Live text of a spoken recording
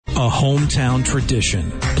A hometown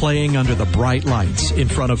tradition, playing under the bright lights in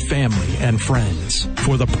front of family and friends,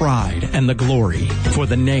 for the pride and the glory, for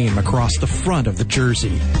the name across the front of the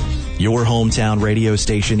jersey. Your hometown radio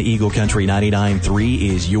station, Eagle Country 99.3,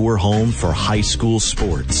 is your home for high school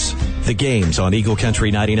sports. The games on Eagle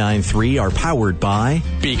Country 99.3 are powered by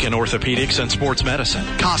Beacon Orthopedics and Sports Medicine,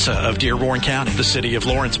 CASA of Dearborn County, the City of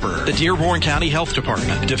Lawrenceburg, the Dearborn County Health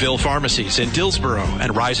Department, DeVille Pharmacies in Dillsboro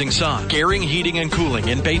and Rising Sun, Gehring Heating and Cooling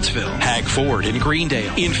in Batesville, Hag Ford in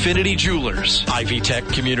Greendale, Infinity Jewelers, Ivy Tech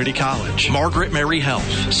Community College, Margaret Mary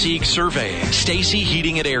Health, Sieg Surveying, Stacy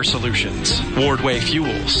Heating and Air Solutions, Wardway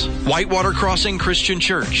Fuels, Whitewater Crossing Christian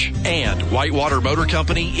Church, and Whitewater Motor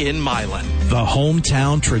Company in Milan. The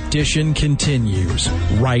hometown tradition continues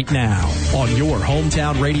right now on your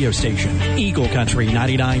hometown radio station, Eagle Country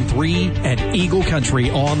 99.3 and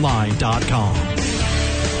EagleCountryOnline.com.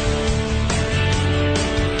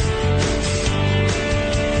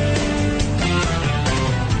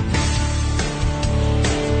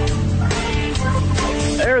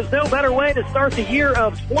 There's no better way to start the year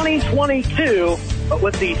of 2022 but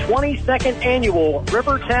with the 22nd annual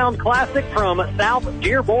Rivertown Classic from South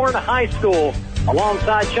Dearborn High School.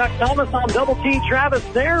 Alongside Chuck Thomas, I'm Double T Travis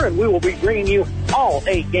there, and we will be bringing you all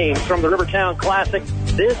 8 games from the Rivertown Classic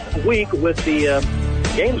this week with the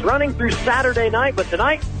games running through Saturday night. But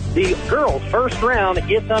tonight, the girls' first round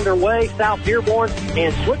gets underway. South Dearborn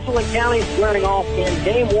and Switzerland County squaring off in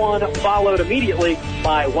Game 1, followed immediately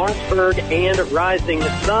by Lawrenceburg and Rising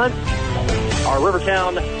Sun. Our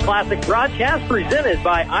Rivertown Classic broadcast presented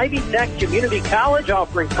by Ivy Tech Community College,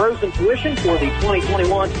 offering frozen tuition for the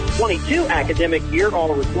 2021-22 academic year.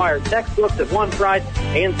 All required textbooks at one price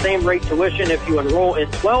and same rate tuition if you enroll in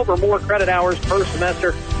 12 or more credit hours per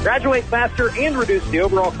semester. Graduate faster and reduce the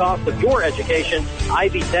overall cost of your education.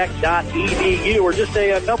 ivytech.edu. We're just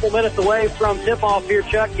a couple minutes away from tip-off here,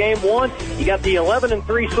 Chuck. Game 1, you got the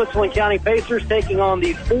 11-3 Switzerland County Pacers taking on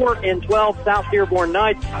the 4-12 South Dearborn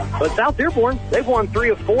Knights. But South Dearborn, they've won 3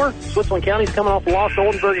 of 4. Switzerland County's coming off a loss to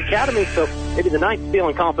Oldenburg Academy, so maybe the Knights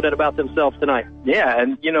feeling confident about themselves tonight. Yeah,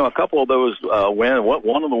 and, you know, a couple of those wins,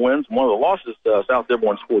 one of the wins, one of the losses, South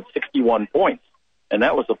Dearborn scored 61 points, and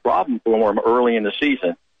that was the problem for them early in the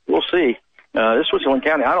season. We'll see. This Switzerland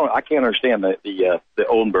County, I can't understand the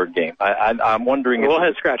Oldenburg game. I'm wondering if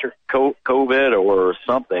head scratcher, COVID or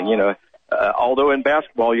something. You know, although in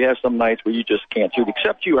basketball you have some nights where you just can't shoot.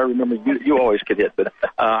 Except you, I remember you always could hit. But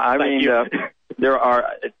there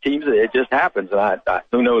are teams that it just happens, and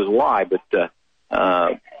who knows why. But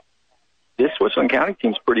this Switzerland County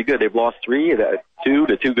team's pretty good. They've lost 2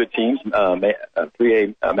 to 2 good teams,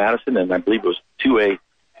 3A Madison, and I believe it was 2A.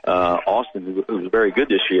 Austin, who was very good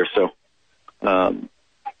this year, so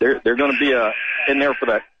they're going to be in there for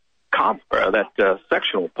that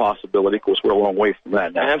sectional possibility. Of course, we're a long way from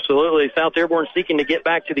that now. Absolutely, South Dearborn seeking to get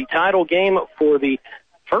back to the title game for the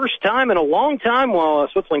first time in a long time, while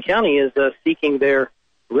Switzerland County is seeking their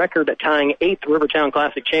record-tying 8th Rivertown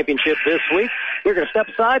Classic Championship this week. We're going to step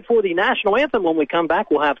aside for the national anthem. When we come back,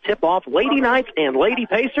 we'll have tip-off Lady Knights and Lady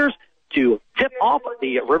Pacers to tip off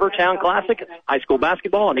the Rivertown Classic high school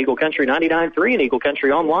basketball on Eagle Country 99.3 and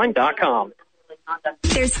EagleCountryOnline.com.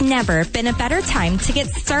 There's never been a better time to get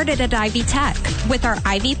started at Ivy Tech. With our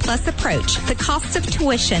Ivy Plus approach, the cost of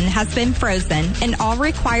tuition has been frozen and all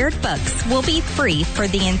required books will be free for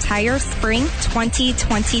the entire spring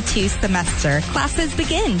 2022 semester. Classes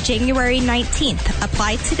begin January 19th.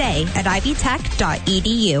 Apply today at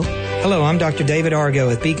ivytech.edu. Hello, I'm Dr. David Argo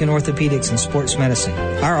with Beacon Orthopedics and Sports Medicine.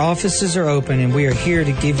 Our offices are open and we are here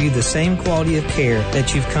to give you the same quality of care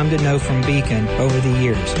that you've come to know from Beacon over the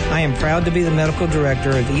years. I am proud to be the medical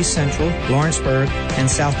director of East Central, Lawrenceburg, and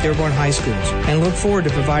South Dearborn High Schools, and look forward to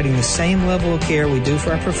providing the same level of care we do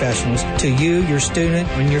for our professionals to you, your student,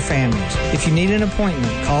 and your families. If you need an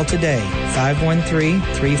appointment, call today,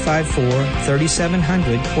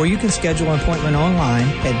 513-354-3700, or you can schedule an appointment online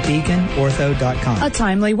at beaconortho.com. A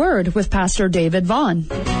timely word with Pastor David Vaughn.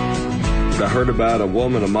 I heard about a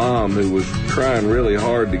mom who was trying really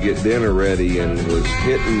hard to get dinner ready and was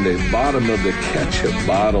hitting the bottom of the ketchup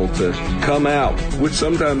bottle to come out, which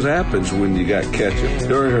sometimes happens when you got ketchup.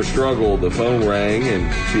 During her struggle, the phone rang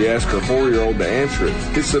and she asked her 4-year-old to answer it.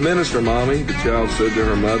 "It's the minister, Mommy," the child said to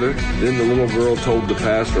her mother. Then the little girl told the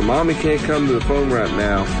pastor, "Mommy can't come to the phone right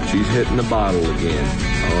now. She's hitting the bottle again."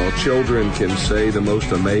 Children can say the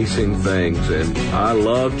most amazing things, and I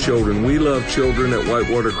love children. We love children at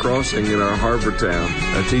Whitewater Crossing in our harbor town,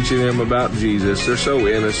 teaching them about Jesus. They're so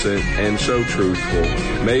innocent and so truthful.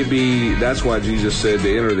 Maybe that's why Jesus said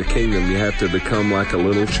to enter the kingdom, you have to become like a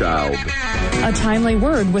little child. A timely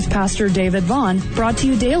word with Pastor David Vaughn, brought to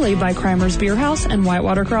you daily by Crimer's Beer House and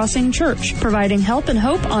Whitewater Crossing Church, providing help and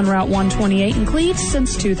hope on Route 128 in Cleves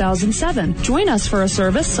since 2007. Join us for a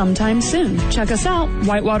service sometime soon. Check us out,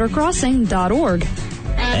 whitewatercrossing.org.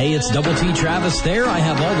 Hey, it's Double T Travis there. I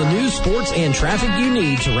have all the news, sports, and traffic you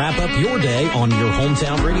need to wrap up your day on your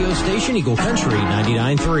hometown radio station, Eagle Country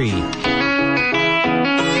 99.3.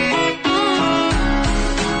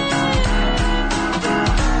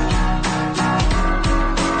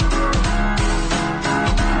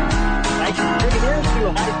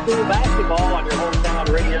 Basketball on your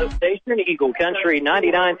hometown radio station, Eagle Country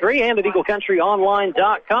 99.3 and at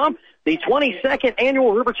EagleCountryOnline.com. The 22nd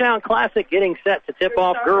annual Rivertown Classic getting set to tip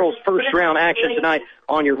off girls' first round action tonight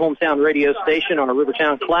on your hometown radio station on a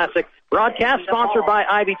Rivertown Classic broadcast sponsored by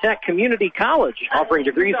Ivy Tech Community College, offering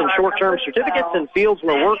degrees and short-term certificates in fields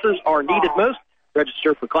where workers are needed most.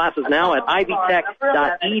 Register for classes now at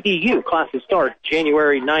ivytech.edu. Classes start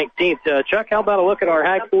January 19th. Chuck, how about a look at our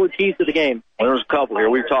Hag Ford keys to the game? Well, there's a couple here.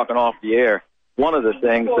 We were talking off the air. One of the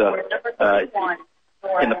things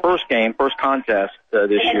in the first contest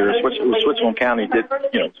this year, Switzerland County did,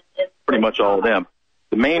 pretty much all of them.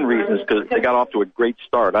 The main reason is because they got off to a great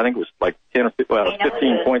start. I think it was like 10 or 15, well, it was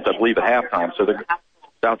 15 points, I believe, at halftime. So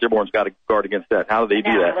South Dearborn's got to guard against that. How do they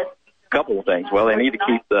do that? Couple of things. Well, they need to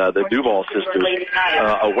keep the Duval sisters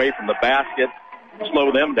away from the basket,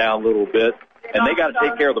 slow them down a little bit, and they got to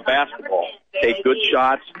take care of the basketball. Take good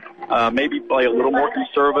shots, maybe play a little more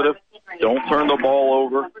conservative. Don't turn the ball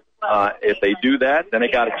over. If they do that, then they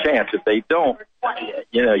got a chance. If they don't,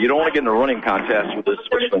 you don't want to get in a running contest with this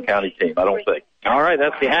Switzerland County team, I don't think. All right,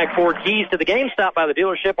 that's the Hag Ford keys to the game. Stop by the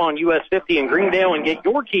dealership on US 50 in Greendale and get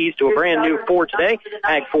your keys to a brand new Ford today.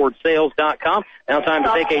 HagFordSales.com. Now time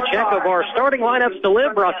to take a check of our starting lineups to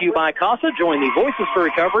live, brought to you by CASA. Join the Voices for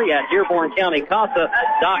Recovery at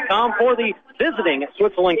DearbornCountyCASA.com for the visiting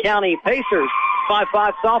Switzerland County Pacers.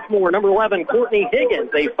 5'5" sophomore, number 11, Courtney Higgins.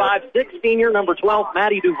 A 5'6" senior, number 12,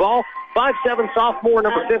 Maddie Duval. 5'7" sophomore,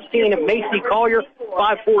 number 15, Macy Collier.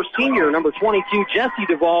 5'4" senior, number 22, Jessie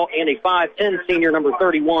Duval. And a 5'10" senior, number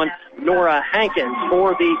 31, Nora Hankins.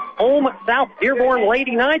 For the home South Dearborn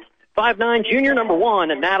Lady Knights, 5'9" junior, number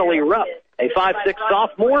 1, Natalie Rupp. A 5'6"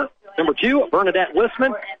 sophomore, number 2, Bernadette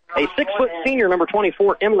Wissman. A 6' senior, number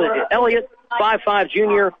 24, Emily Elliott. 5'5"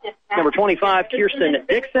 junior, number 25, Kirsten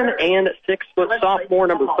Dixon. And 6' sophomore,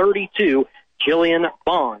 number 32, Jillian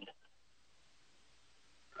Bond.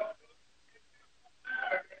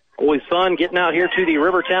 Always fun getting out here to the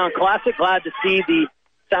Rivertown Classic. Glad to see the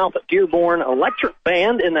South Dearborn Electric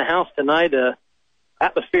Band in the house tonight.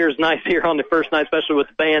 Atmosphere is nice here on the first night, especially with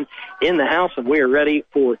the band in the house, and we are ready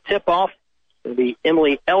for tip-off. It'll be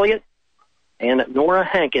Emily Elliott and Nora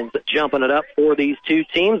Hankins jumping it up for these two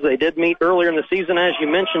teams. They did meet earlier in the season, as you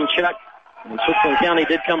mentioned, Chuck. And Switzerland County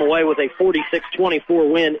did come away with a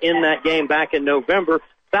 46-24 win in that game back in November.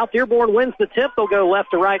 South Dearborn wins the tip. They'll go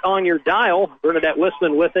left to right on your dial. Bernadette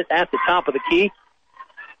Wissman with it at the top of the key.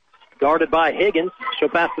 Guarded by Higgins. She'll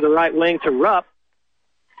pass to the right wing to Rupp.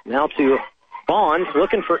 Now to Bond,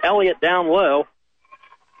 looking for Elliott down low.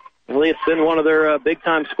 Elliott's been one of their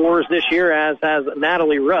big-time scorers this year, as has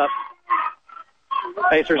Natalie Rupp.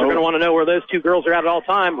 Pacers are going to want to know where those two girls are at all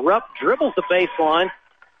time. Rupp dribbles the baseline,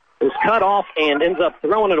 is cut off, and ends up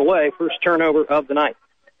throwing it away. First turnover of the night.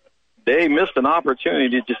 They missed an opportunity.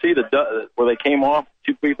 Did you see where they came off,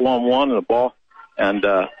 two people on one and a ball, and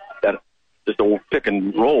that just a pick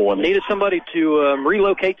and roll? And needed somebody to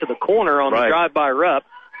relocate to the corner on the drive by Rupp.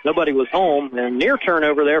 Nobody was home, and near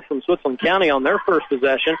turnover there from Switzerland County on their first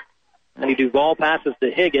possession. And Duval passes to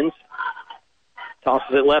Higgins.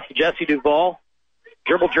 Tosses it left to Jessie Duval.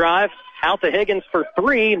 Dribble drive, out to Higgins for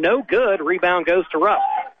three. No good. Rebound goes to Rupp.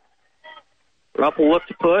 Rupp will look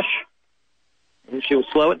to push. And she'll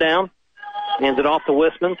slow it down. Hands it off to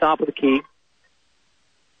Wissman, top of the key.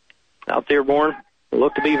 South Dearborn will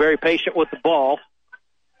look to be very patient with the ball.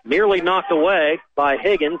 Nearly knocked away by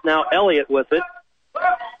Higgins. Now Elliott with it.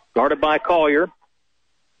 Guarded by Collier.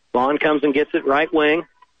 Bond comes and gets it right wing.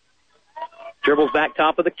 Dribbles back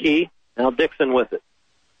top of the key. Now Dixon with it.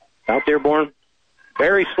 South Dearborn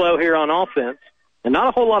very slow here on offense. And not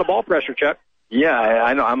a whole lot of ball pressure, Chuck. Yeah,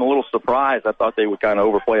 I know. I'm a little surprised. I thought they would kind of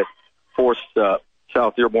overplay it. Force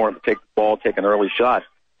South Dearborn to take the ball, take an early shot.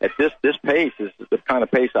 At this pace is the kind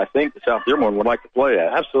of pace I think the South Dearborn would like to play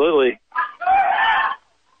at. Absolutely.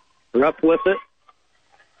 Rupp with it.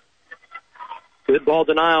 Good ball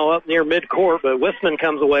denial up near midcourt, but Wisman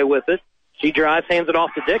comes away with it. She drives, hands it off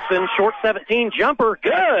to Dixon. Short 17 jumper.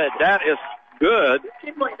 Good. That is good.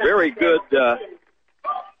 Very good.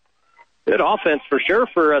 Good offense for sure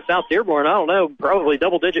for South Dearborn. I don't know, probably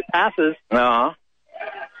double-digit passes. Uh-huh.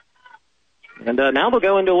 And now they'll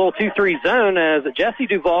go into a little 2-3 zone as Jessie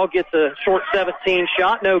Duvall gets a short 17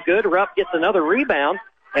 shot. No good. Rupp gets another rebound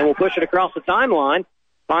and will push it across the timeline.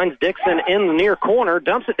 Finds Dixon in the near corner.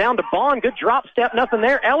 Dumps it down to Bond. Good drop step. Nothing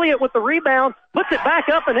there. Elliott with the rebound. Puts it back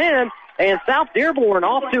up and in. And South Dearborn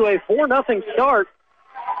off to a 4-0 start.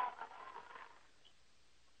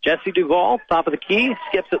 Jessie Duvall, top of the key.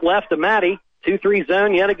 Skips it left to Maddie. 2-3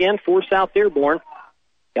 zone yet again for South Dearborn.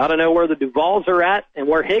 Got to know where the Duvalls are at and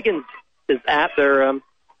where Higgins is at. Their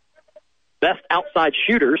best outside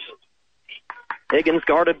shooters. Higgins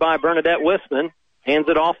guarded by Bernadette Wisman. Hands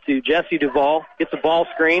it off to Jessie Duvall. Gets a ball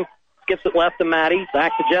screen. Skips it left to Maddie.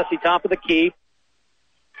 Back to Jessie, top of the key.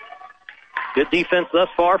 Good defense thus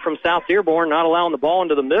far from South Dearborn, not allowing the ball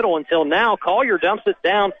into the middle until now. Collier dumps it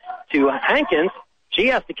down to Hankins. She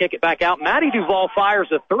has to kick it back out. Maddie Duvall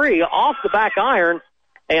fires a three off the back iron,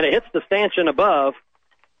 and it hits the stanchion above.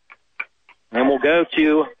 And we'll go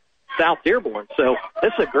to South Dearborn. So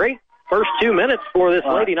this is a great first 2 minutes for this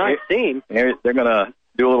Lady Knights team. They're going to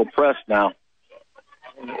do a little press now.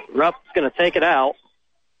 Rupp's going to take it out.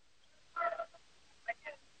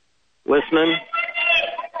 Wisman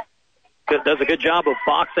does a good job of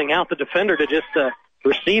boxing out the defender to just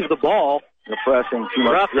receive the ball. They're pressing too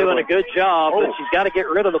much. Rupp doing a good job, but she's got to get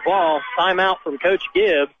rid of the ball. Timeout from Coach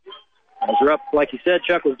Gibbs. As Rupp, like you said,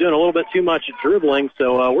 Chuck, was doing a little bit too much dribbling.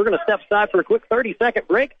 So we're going to step aside for a quick 30-second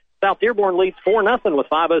break. South Dearborn leads 4-0 with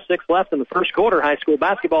 5:06 left in the first quarter. High school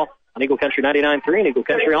basketball on Eagle Country 99.3 and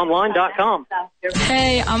EagleCountryOnline.com.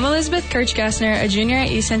 Hey, I'm Elizabeth Kirch-Gassner, a junior at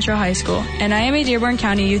East Central High School, and I am a Dearborn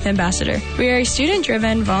County Youth Ambassador. We are a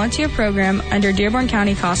student-driven volunteer program under Dearborn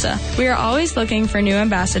County CASA. We are always looking for new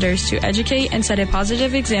ambassadors to educate and set a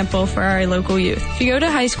positive example for our local youth. If you go to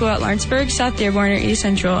high school at Lawrenceburg, South Dearborn, or East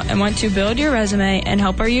Central and want to build your resume and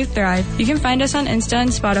help our youth thrive, you can find us on Insta and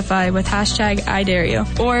Spotify with hashtag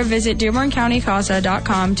 #IDareYou, or visit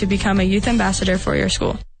DearbornCountyCASA.com to become a youth ambassador for your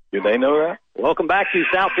school. Do they know that? Welcome back to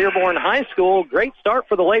South Dearborn High School. Great start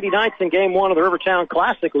for the Lady Knights in Game 1 of the Rivertown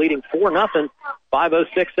Classic, leading 4-0,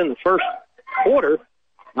 5:06 in the first quarter.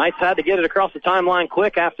 Knights had to get it across the timeline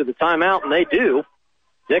quick after the timeout, and they do.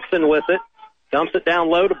 Dixon with it. Dumps it down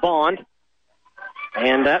low to Bond.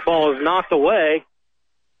 And that ball is knocked away.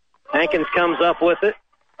 Hankins comes up with it.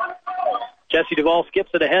 Jessie Duvall skips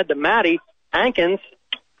it ahead to Maddie. Hankins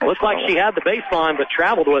looked like she had the baseline, but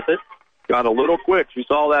traveled with it. Got a little quick. She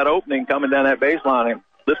saw that opening coming down that baseline and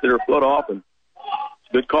lifted her foot off, and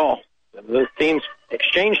good call. Those teams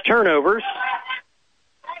exchange turnovers.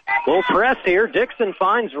 Little press here. Dixon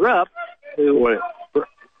finds Rupp, who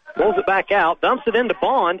pulls it back out, dumps it into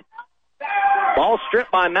Bond. Ball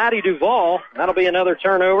stripped by Maddie Duvall. That'll be another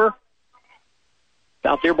turnover.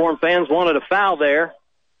 South Dearborn fans wanted a foul there.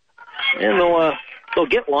 And they'll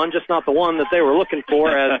get one, just not the one that they were looking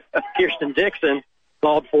for, as Kirsten Dixon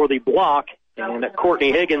called for the block, and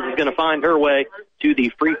Courtney Higgins is going to find her way to the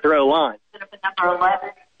free throw line.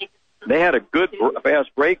 They had a good fast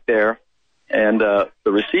break there, and the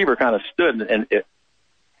receiver kind of stood, and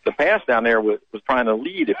the pass down there was trying to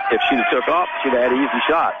lead. If she took off, she'd have had an easy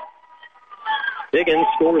shot. Higgins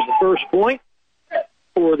scores the first point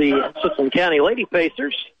for the Switzerland County Lady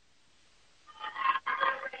Pacers.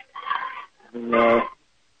 And,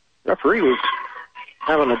 referee was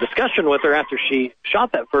having a discussion with her after she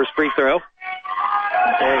shot that first free throw.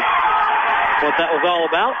 And what that was all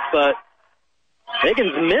about, but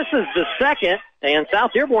Higgins misses the second, and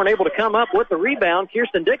South Dearborn able to come up with the rebound.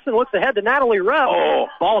 Kirsten Dixon looks ahead to Natalie Rupp. Oh,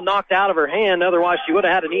 ball knocked out of her hand. Otherwise, she would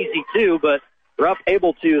have had an easy two, but Rupp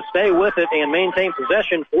able to stay with it and maintain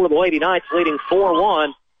possession for the Lady Knights, leading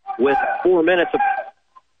 4-1 with 4 minutes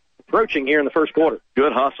approaching here in the first quarter.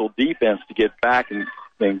 Good hustle defense to get back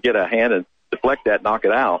and get a hand and deflect that, knock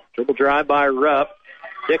it out. Dribble drive by Rupp.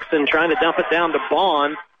 Dixon trying to dump it down to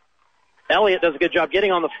Bond. Elliott does a good job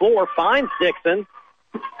getting on the floor, finds Dixon.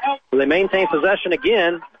 So they maintain possession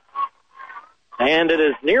again. And it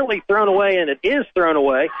is nearly thrown away, and it is thrown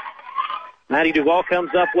away. Maddie Duvall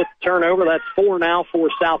comes up with the turnover. That's 4 now for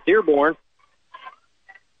South Dearborn.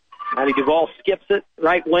 Maddie Duvall skips it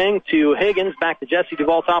right wing to Higgins, back to Jessie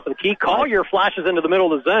Duvall, top of the key. Collier flashes into the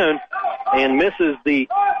middle of the zone and misses the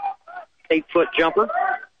 8-foot jumper.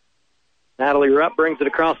 Natalie Rupp brings it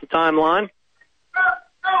across the timeline.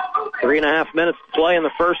 3.5 minutes to play in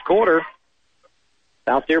the first quarter.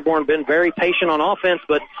 South Dearborn been very patient on offense,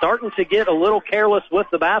 but starting to get a little careless with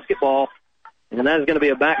the basketball. And that is going to be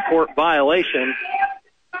a backcourt violation.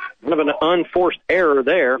 Kind of an unforced error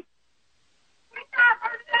there.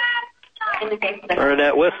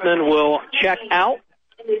 Bernadette Wisman will check out.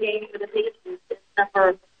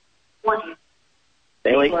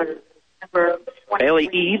 Bailey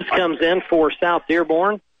Eves comes in for South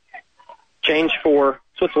Dearborn. Change for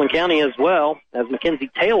Switzerland County as well, as Mackenzie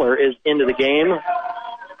Taylor is into the game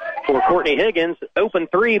for Courtney Higgins. Open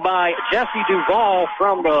three by Jessie Duvall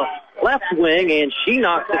from the left wing, and she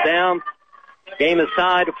knocks it down. Game is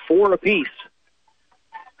tied 4 apiece.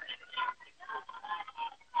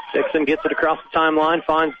 Dixon gets it across the timeline,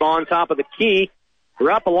 finds Vaughn top of the key.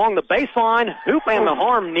 We're up along the baseline. Hoop and the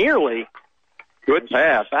harm nearly. Good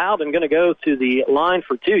pass. Fouled and going to go to the line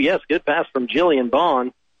for 2. Yes, good pass from Jillian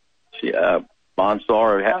Vaughn. Vaughn saw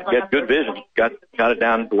her get good vision. Got it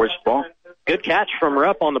down to where she belongs. Good catch from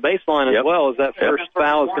Rupp on the baseline as well, as that first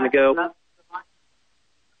foul is going to go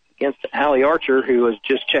against Allie Archer, who has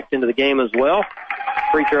just checked into the game as well.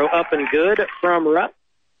 Free throw up and good from Rupp.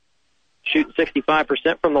 Shooting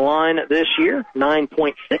 65% from the line this year,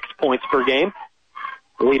 9.6 points per game.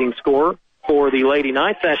 The leading scorer for the Lady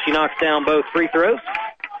Knights as she knocks down both free throws.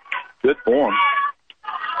 Good form.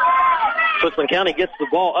 Switzerland County gets the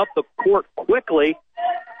ball up the court quickly.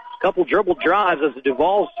 A couple dribble drives as the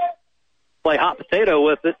Duvalls play hot potato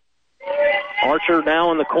with it. Archer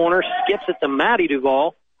now in the corner, skips it to Maddie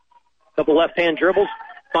Duvall. A couple left-hand dribbles,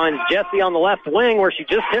 finds Jessie on the left wing where she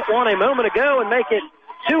just hit one a moment ago and make it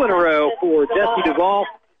 2 in a row for Jessie Duvall.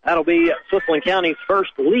 That'll be Switzerland County's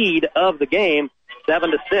first lead of the game,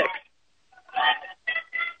 7-6.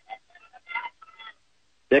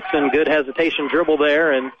 Dixon, good hesitation dribble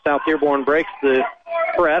there, and South Dearborn breaks the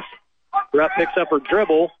press. Rupp picks up her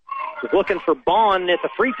dribble. Was looking for Bond at the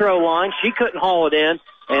free throw line. She couldn't haul it in,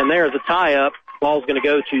 and there's a tie-up. Ball's going to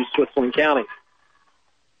go to Switzerland County.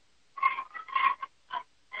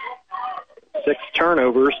 6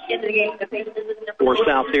 turnovers for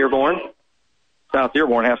South Dearborn. South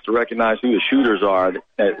Dearborn has to recognize who the shooters are.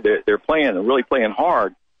 They're really playing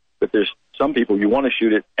hard, but there's some people you want to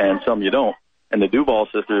shoot it and some you don't. And the Duvall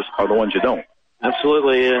sisters are the ones you don't.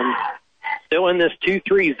 Absolutely. And still in this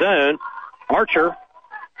 2-3 zone, Archer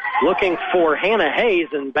looking for Hannah Hayes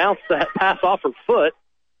and bounced that pass off her foot.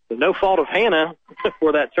 So no fault of Hannah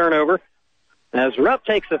for that turnover. As Rupp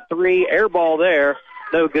takes a 3, air ball there,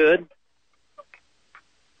 no good.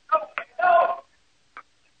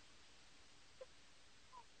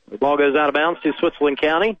 The ball goes out of bounds to Switzerland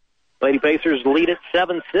County. Lady Pacers lead it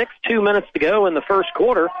 7-6, 2 minutes to go in the first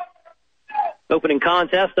quarter. Opening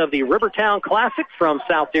contest of the Rivertown Classic from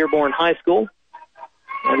South Dearborn High School.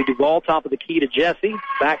 Maddie Duvall, top of the key to Jessie.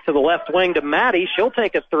 Back to the left wing to Maddie. She'll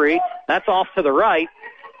take a 3. That's off to the right.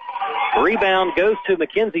 Rebound goes to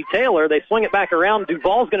Mackenzie Taylor. They swing it back around.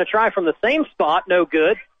 Duvall's going to try from the same spot. No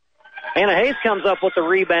good. Hannah Hayes comes up with the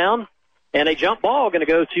rebound. And a jump ball going to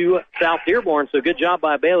go to South Dearborn. So good job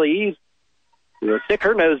by Bailey Eves to stick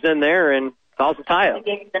her nose in there and cause a tie-up.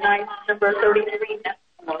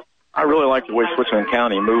 I really like the way Switzerland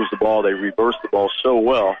County moves the ball. They reverse the ball so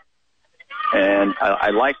well. And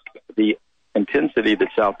I like the intensity that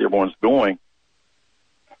South Dearborn's going,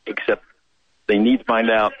 except they need to find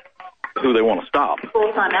out who they want to stop.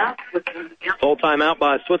 Full timeout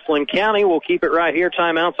by Switzerland County. We'll keep it right here.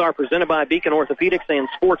 Timeouts are presented by Beacon Orthopedics and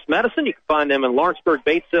Sports Medicine. You can find them in Lawrenceburg,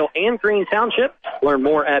 Batesville, and Green Township. Learn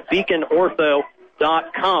more at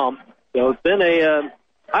beaconortho.com. So it's been a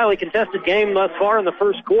highly contested game thus far in the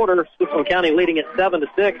first quarter. Switzerland County leading at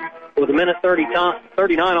 7-6 with a minute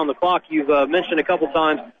 39 on the clock. You've mentioned a couple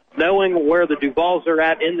times knowing where the Duvalls are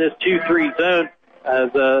at in this 2-3 zone, as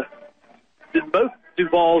both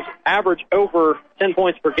Duvalls average over 10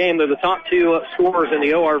 points per game. They're the top 2 scorers in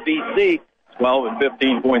the ORVC. 12 and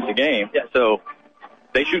 15 points a game. Yeah. So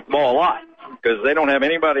they shoot the ball a lot because they don't have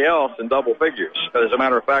anybody else in double figures. As a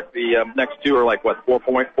matter of fact, the next 2 are like,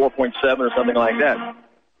 4.7 or something like that.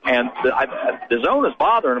 And the zone is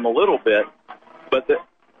bothering them a little bit, but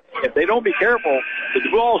if they don't be careful, the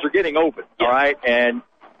Duvalls are getting open, all right? And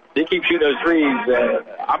they keep shooting those threes.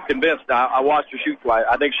 I'm convinced. I watched her shoot twice.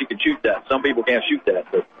 I think she can shoot that. Some people can't shoot that,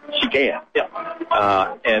 but she can. Yeah.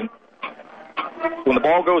 And when the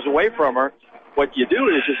ball goes away from her, what you do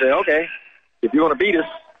is you say, okay, if you want to beat us,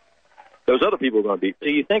 those other people are going to beat us.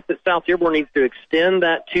 Do you think that South Dearborn needs to extend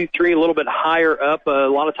that 2-3 a little bit higher up? A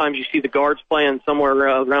lot of times you see the guards playing somewhere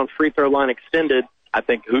around free throw line extended. I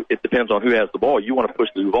think it depends on who has the ball. You want to push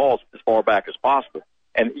the Duvalls as far back as possible.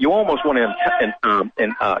 And you almost want to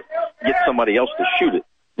get somebody else to shoot it.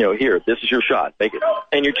 You know, here, this is your shot. Make it.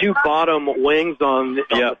 And your 2 bottom wings on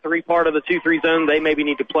the 3 part of the 2-3 zone, they maybe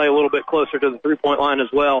need to play a little bit closer to the 3-point line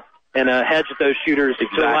as well. and hedge those shooters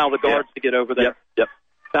to allow the guards to get over there. Yep.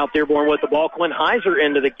 South Dearborn with the ball. Quinn Heiser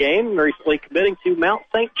into the game, recently committing to Mount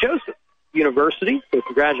St. Joseph University. So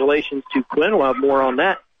congratulations to Quinn. We'll have more on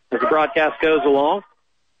that as the broadcast goes along.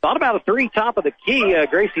 Thought about a three top of the key.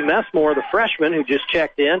 Gracie Messmore, the freshman who just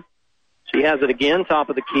checked in. She has it again, top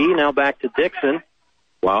of the key. Now back to Dixon.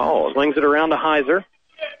 Wow, swings it around to Heiser.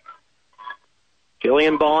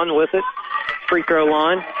 Jillian Bond with it. Free throw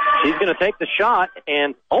line. She's going to take the shot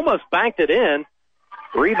and almost banked it in.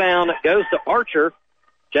 Rebound goes to Archer.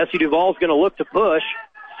 Jessie Duvall's going to look to push.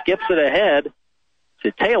 Skips it ahead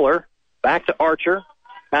to Taylor. Back to Archer.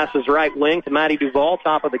 Passes right wing to Maddie Duvall.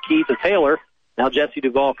 Top of the key to Taylor. Now Jessie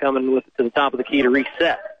Duvall coming with it to the top of the key to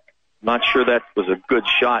reset. Not sure that was a good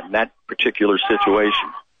shot in that particular situation.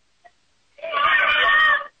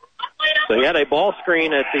 So he had a ball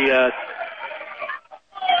screen at the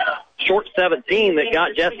short 17 that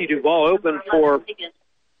got Jessie Duvall open for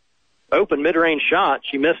open mid-range shot.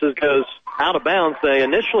 She misses, goes out of bounds. They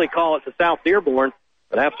initially call it to South Dearborn,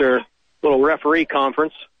 but after a little referee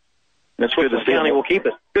conference, it's good to see County will keep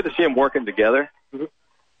it. Good to see them working together. Mm-hmm.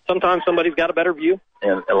 Sometimes somebody's got a better view.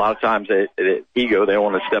 And a lot of times, ego, they don't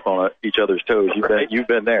want to step on each other's toes. You've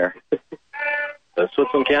been there. So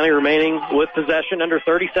Switzerland County remaining with possession, under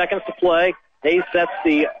 30 seconds to play. Hayes sets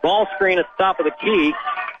the ball screen at the top of the key.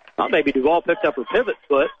 Thought maybe Duvall picked up her pivot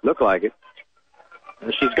foot. Looked like it.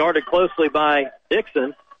 And she's guarded closely by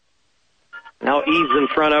Dixon. Now Eves in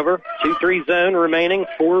front of her. 2-3 zone remaining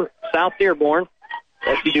for South Dearborn.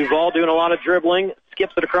 Jessie Duvall doing a lot of dribbling.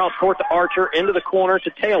 Skips it across court to Archer, into the corner to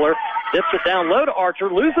Taylor. Dips it down low to Archer,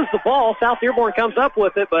 loses the ball. South Dearborn comes up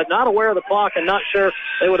with it, but not aware of the clock and not sure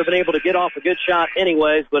they would have been able to get off a good shot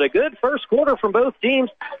anyways. But a good first quarter from both teams.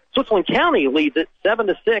 Switzerland County leads it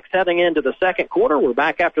 7-6 heading into the second quarter. We're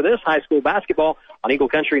back after this high school basketball on Eagle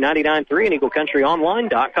Country 99.3 and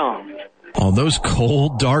EagleCountryOnline.com. On those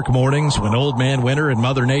cold, dark mornings when Old Man Winter and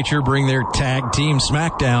Mother Nature bring their tag team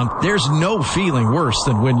smackdown, there's no feeling worse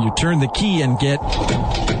than when you turn the key and get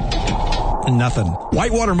nothing.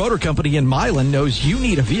 Whitewater Motor Company in Milan knows you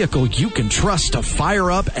need a vehicle you can trust to fire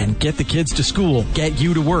up and get the kids to school, get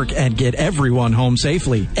you to work, and get everyone home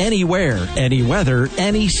safely. Anywhere, any weather,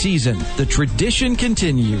 any season. The tradition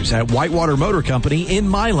continues at Whitewater Motor Company in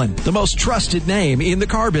Milan, the most trusted name in the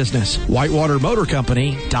car business.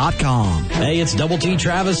 WhitewaterMotorCompany.com. Hey, it's Double T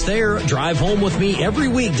Travis there. Drive home with me every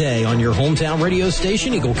weekday on your hometown radio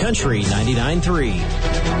station, Eagle Country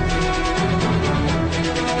 99.3.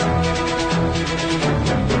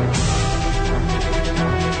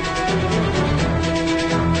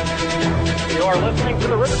 Listening to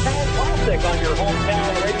the Rivertown Classic on your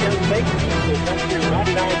hometown radio station, Eagle Country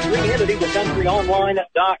 99.3 and at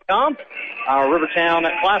EagleCountryOnline.com. Our Rivertown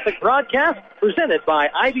Classic broadcast presented by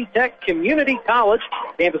Ivy Tech Community College.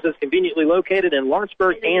 Campus is conveniently located in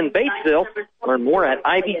Lawrenceburg and Batesville. Learn more at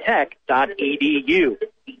ivytech.edu.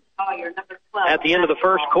 At the end of the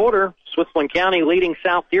first quarter, Switzerland County leading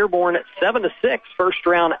South Dearborn at 7-6, first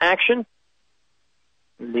round action.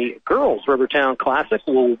 The girls' Rivertown Classic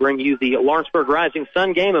will bring you the Lawrenceburg Rising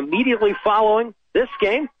Sun game immediately following this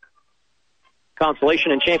game.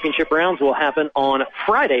 Consolation and championship rounds will happen on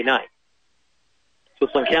Friday night.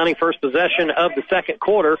 Switzerland County first possession of the second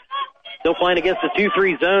quarter. Still playing against the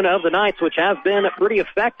 2-3 zone of the Knights, which has been pretty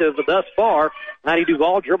effective thus far. Maddie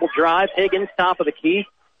Duvall, dribble drive. Higgins, top of the key.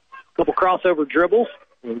 Couple crossover dribbles.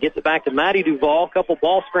 And gets it back to Maddie Duvall. Couple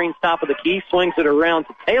ball screens, top of the key. Swings it around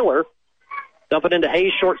to Taylor. Dump it into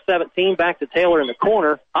Hayes, short 17, back to Taylor in the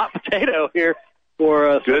corner. Hot potato here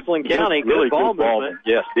for Switzerland County. Really good ball ball movement.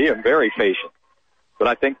 Yes, being very patient. But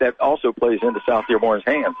I think that also plays into South Dearborn's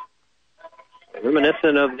hands.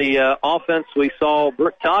 Reminiscent of the offense we saw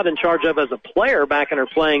Brooke Todd in charge of as a player back in her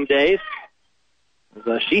playing days.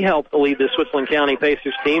 She helped lead the Switzerland County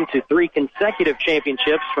Pacers team to 3 consecutive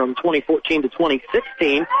championships from 2014 to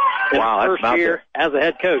 2016. Wow, that's first year as a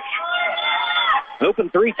head coach. Open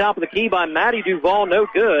three, top of the key by Maddie Duvall, no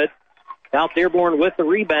good. South Dearborn with the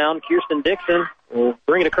rebound. Kirsten Dixon will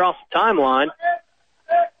bring it across the timeline.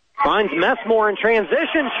 Finds Messmore in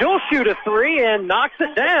transition. She'll shoot a three and knocks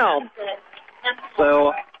it down.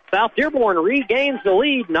 So South Dearborn regains the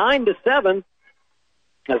lead 9-7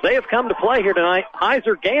 as they have come to play here tonight.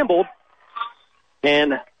 Heiser gambled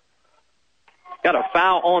and got a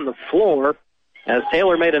foul on the floor as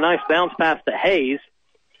Taylor made a nice bounce pass to Hayes.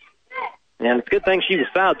 And it's a good thing she was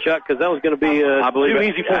fouled, Chuck, because that was going to be two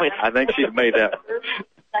easy points. I think she's made that.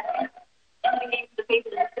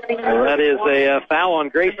 That is a foul on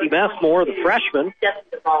Gracie Messmore, the freshman.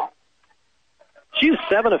 She was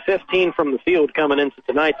 7 of 15 from the field coming into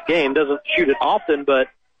tonight's game. Doesn't shoot it often, but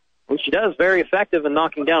And she does, very effective in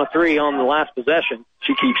knocking down a three on the last possession.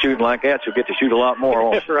 She keeps shooting like that, she'll get to shoot a lot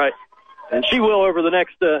more. That's right. And she will over the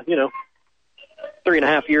next,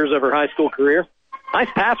 3.5 years of her high school career. Nice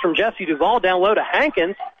pass from Jessie Duvall down low to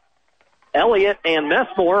Hankins. Elliott and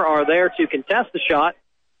Messmore are there to contest the shot,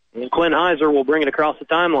 and Quinn Heiser will bring it across the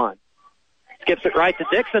timeline. Skips it right to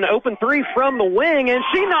Dixon. Open three from the wing, and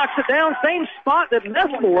she knocks it down. Same spot that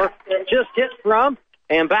Messmore just hit from.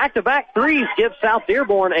 And back-to-back threes give South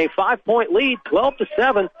Dearborn a 5-point lead,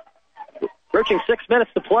 12-7. Approaching 6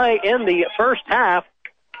 minutes to play in the first half.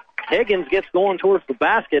 Higgins gets going towards the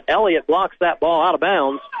basket. Elliott blocks that ball out of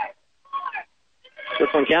bounds.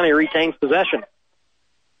 Switzerland County retains possession.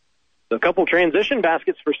 A couple transition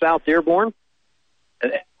baskets for South Dearborn.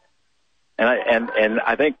 And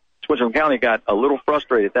I think Switzerland County got a little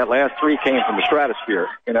frustrated. That last three came from the stratosphere,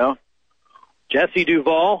 Jessie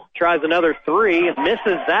Duvall tries another three,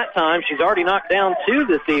 misses that time. She's already knocked down 2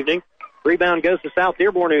 this evening. Rebound goes to South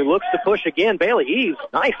Dearborn, who looks to push again. Bailey Eves,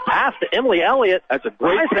 nice pass to Emily Elliott. That's a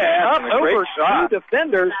great pass up over shot. 2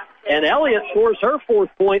 defenders, and Elliott scores her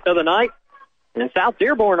 4th point of the night. And South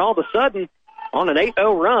Dearborn, all of a sudden, on an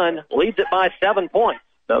 8-0 run, leads it by 7 points.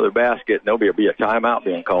 Another basket, and there'll be a timeout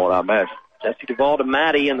being called, I imagine. Jessie Duvall to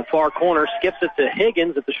Maddie in the far corner, skips it to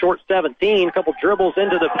Higgins at the short 17. A couple dribbles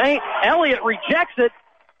into the paint. Elliott rejects it.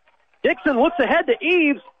 Dixon looks ahead to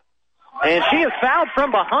Eves, and she is fouled from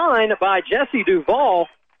behind by Jessie Duvall.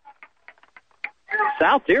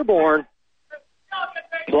 South Dearborn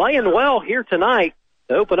playing well here tonight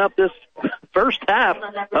to open up this first half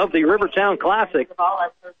of the Rivertown Classic.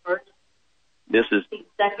 This is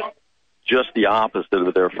just the opposite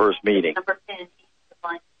of their first meeting.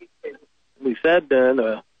 We said in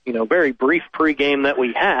a very brief pregame that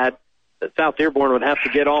we had that South Dearborn would have to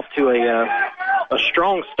get off to a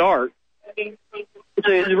strong start to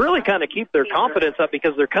really kind of keep their confidence up,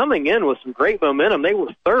 because they're coming in with some great momentum. They were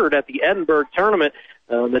 3rd at the Edinburgh tournament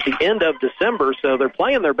at the end of December, so they're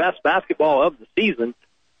playing their best basketball of the season.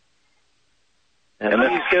 And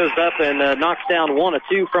Eves goes up and knocks down 1 of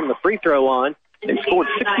 2 from the free throw line. They scored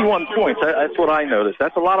 61 points. That's what I noticed.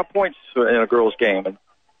 That's a lot of points in a girls' game, and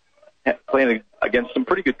playing against some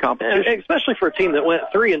pretty good competition. And especially for a team that went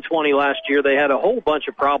 3-20 last year. They had a whole bunch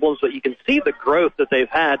of problems, but you can see the growth that they've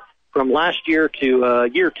had from last year to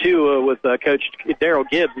year 2 with Coach Darrell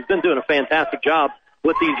Gibbs. He's been doing a fantastic job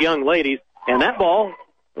with these young ladies. And that ball,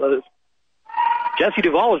 Jessie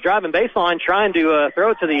Duvall was driving baseline, trying to throw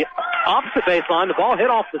it to the opposite baseline. The ball hit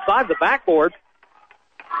off the side of the backboard.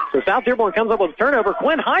 So South Dearborn comes up with a turnover.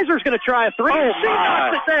 Quinn Heiser's going to try a three. Oh, she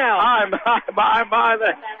knocks it down.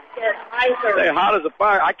 They're hot as a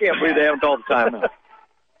fire. I can't believe they haven't called the timeout.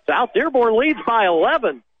 South Dearborn leads by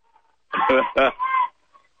 11.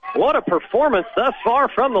 What a performance thus far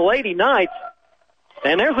from the Lady Knights.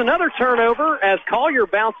 And there's another turnover as Collier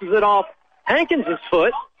bounces it off Hankins'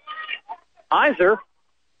 foot. Heiser,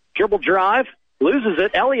 dribble drive, loses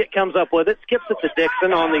it. Elliott comes up with it, skips it to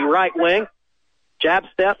Dixon on the right wing. Jab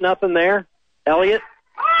step, nothing there. Elliott,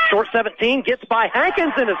 short 17, gets by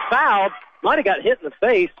Hankins and is fouled. Might have got hit in the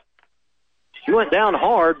face. She went down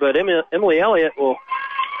hard, but Emily Elliott will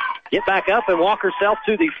get back up and walk herself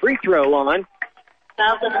to the free throw line.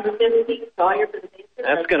 That's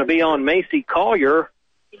going to be on Macy Collier,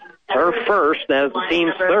 her first as the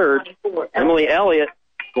team's 3rd. Emily Elliott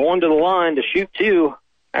going to the line to shoot 2,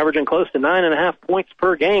 averaging close to 9.5 points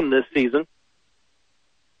per game this season.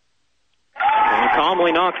 And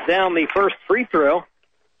calmly knocks down the first free throw.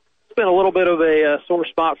 It's been a little bit of a sore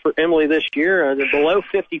spot for Emily this year. They're below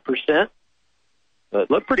 50%. But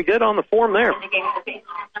looked pretty good on the form there.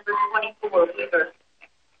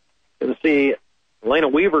 Going to see Elena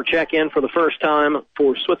Weaver check in for the first time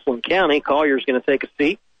for Switzerland County. Collier's going to take a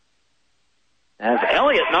seat as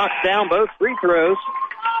Elliott knocks down both free throws.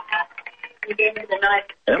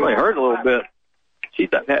 Emily hurt a little bit. She's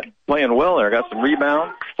playing well there. Got some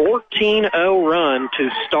rebounds. 14-0 run to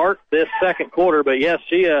start this second quarter. But, yes,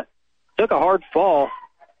 she took a hard fall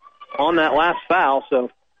on that last foul. So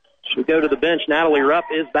she'll go to the bench. Natalie Rupp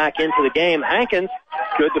is back into the game. Hankins,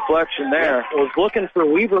 good deflection there, was looking for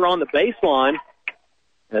Weaver on the baseline.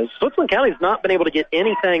 As Switzerland County's not been able to get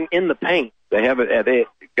anything in the paint. They haven't. They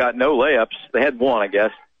got no layups. They had one, I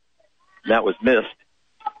guess. That was missed.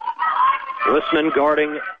 Listman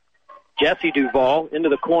guarding Jessie Duvall into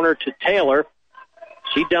the corner to Taylor.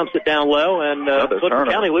 She dumps it down low, and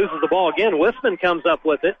Switzerland County loses the ball again. Listman comes up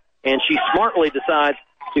with it, and she smartly decides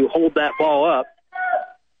to hold that ball up.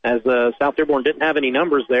 As South Dearborn didn't have any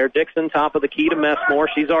numbers there. Dixon, top of the key to Messmore.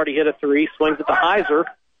 She's already hit a 3. Swings it to Heiser,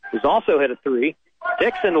 who's also hit a 3.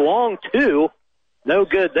 Dixon, long 2. No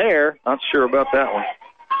good there. Not sure about that one.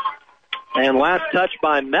 And last touch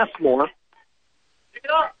by Messmore.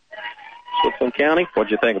 Switzerland County.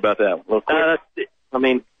 What'd you think about that? A little quick. I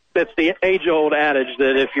mean, it's the age-old adage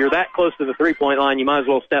that if you're that close to the three-point line, you might as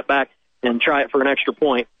well step back and try it for an extra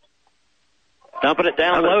point. Dumping it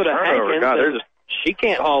down low to Hankins. God, she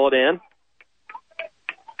can't haul it in.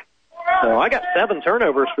 So I got 7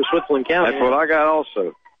 turnovers for Switzerland County. That's what I got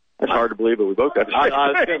also. That's hard to believe, but we both got the same. I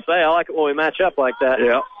was going to say, I like it when we match up like that.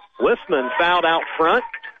 Yeah. Listman fouled out front.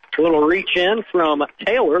 A little reach in from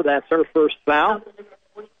Taylor. That's her first foul.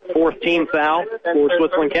 4th team foul for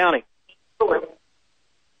Switzerland County.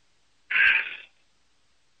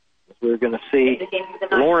 We're going to see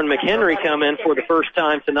Lauren McHenry come in for the first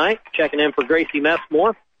time tonight, checking in for Gracie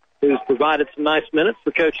Messmore, who's provided some nice minutes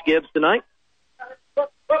for Coach Gibbs tonight.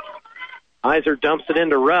 Heiser dumps it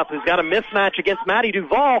into Rupp, who's got a mismatch against Maddie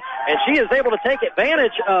Duvall, and she is able to take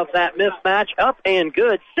advantage of that mismatch. Up and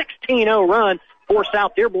good. 16-0 run for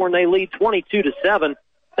South Dearborn. They lead 22-7. I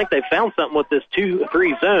think they found something with this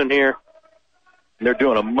 2-3 zone here. And they're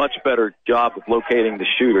doing a much better job of locating the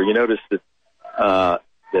shooter. You notice that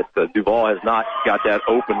Duvall has not got that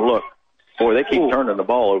open look. Boy, they keep turning the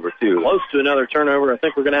ball over, too. Close to another turnover. I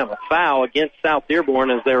think we're going to have a foul against South Dearborn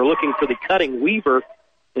as they're looking for the cutting Weaver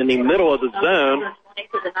in the middle of the zone. That's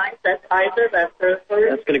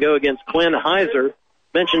going to go against Quinn Heiser.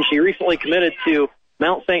 Mentioned she recently committed to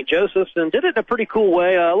Mount St. Joseph's and did it in a pretty cool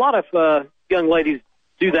way. A lot of young ladies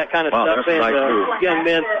do that kind of stuff, and nice young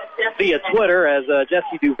men via Twitter as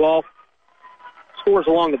Jessie Duvall scores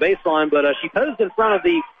along the baseline, but she posed in front of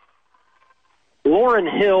the Lauren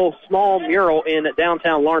Hill small mural in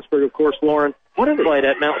downtown Lawrenceburg. Of course, Lauren played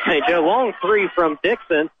at Mount St. Joe. Long 3 from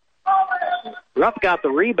Dixon. Rupp got the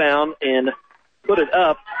rebound and put it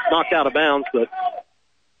up, knocked out of bounds. But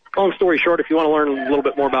long story short, if you want to learn a little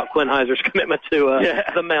bit more about Quinn Heiser's commitment to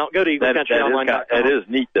the Mount, go to EagleCountryOnline.com. That is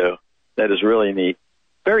neat, though. That is really neat.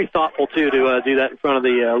 Very thoughtful, too, to do that in front of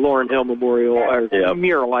the Lauren Hill Memorial, or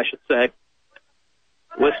mural, I should say.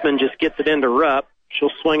 Listman just gets it into Rupp.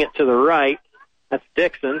 She'll swing it to the right. That's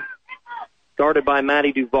Dixon. Guarded by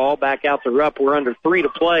Maddie Duvall. Back out to Rupp. We're under 3 to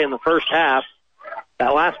play in the first half.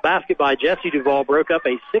 That last basket by Jessie Duvall broke up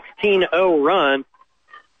a 16-0 run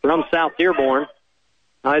from South Dearborn.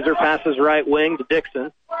 Heiser passes right wing to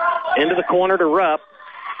Dixon. Into the corner to Rupp.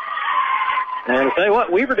 And I'll tell you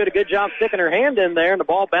what, Weaver did a good job sticking her hand in there, and the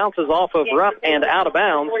ball bounces off of Rupp and out of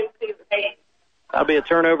bounds. That'll be a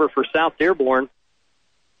turnover for South Dearborn.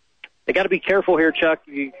 They got to be careful here, Chuck.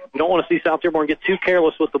 You don't want to see South Dearborn get too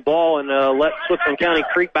careless with the ball and let Switzerland County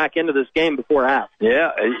creep back into this game before half.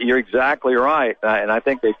 Yeah, you're exactly right. And I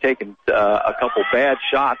think they've taken a couple bad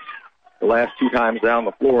shots the last 2 times down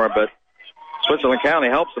the floor, but Switzerland County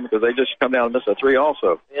helps them because they just come down and miss a 3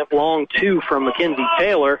 also. Yep, long 2 from Mackenzie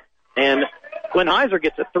Taylor. And Quinn Heiser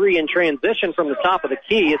gets a 3 in transition from the top of the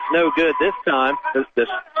key. It's no good this time. Does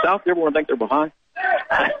South Dearborn think they're behind?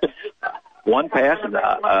 One pass and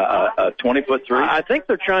a 20-foot 3? I think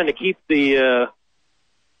they're trying to keep the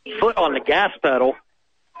foot on the gas pedal.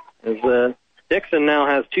 As Dixon now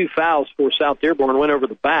has 2 fouls for South Dearborn, went over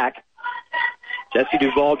the back. Jessie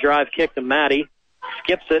Duvall drive kick to Maddie.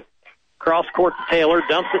 Skips it. Cross court to Taylor.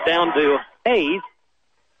 Dumps it down to Hayes.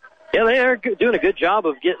 Yeah, they're doing a good job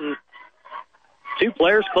of getting 2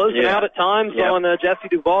 players closing out at times on Jessie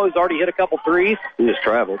Duvall, who's already hit a couple threes. He has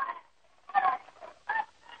traveled.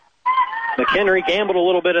 McHenry gambled a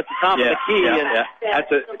little bit at the top of the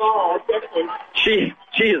key.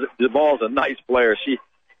 Duvall's a nice player. She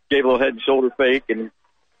gave a little head and shoulder fake and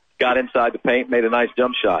got inside the paint, made a nice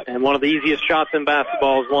jump shot. And one of the easiest shots in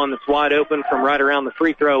basketball is one that's wide open from right around the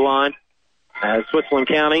free throw line. As Switzerland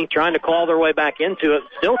County trying to claw their way back into it,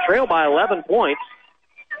 still trail by 11 points.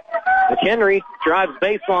 McHenry drives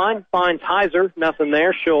baseline, finds Heiser, nothing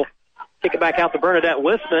there. She'll kick it back out to Bernadette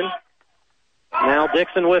Wisman. Now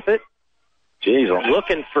Dixon with it. Jeez,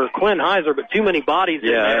 looking for Quinn Heiser, but too many bodies in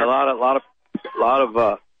there. Yeah, a lot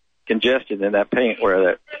of congestion in that paint where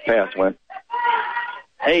that pass went.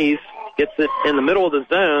 Hayes gets it in the middle of the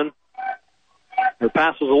zone. Her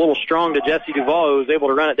pass was a little strong to Jessie Duvall, who was able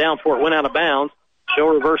to run it down before it went out of bounds. She'll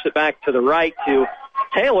reverse it back to the right to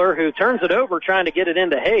Taylor, who turns it over trying to get it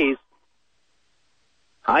into Hayes.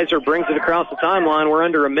 Heiser brings it across the timeline. We're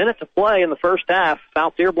under a minute to play in the first half.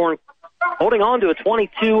 South Dearborn holding on to a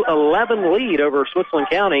 22-11 lead over Switzerland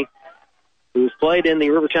County, who's played in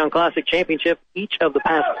the Rivertown Classic Championship each of the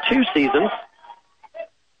past 2 seasons.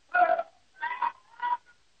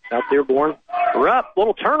 South Dearborn. Rupp,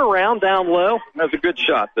 little turnaround down low. That was a good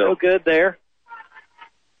shot, though. No good there.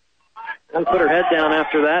 And put her head down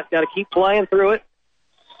after that. Got to keep playing through it.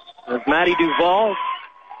 As Maddie Duvall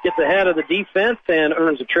gets ahead of the defense and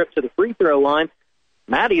earns a trip to the free throw line.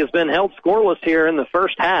 Maddie has been held scoreless here in the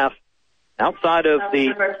first half. Outside of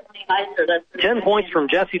the 10 points from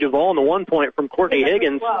Jesse Duvall and the 1 point from Courtney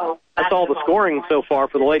Higgins, that's all the scoring so far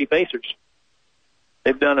for the Lady Pacers.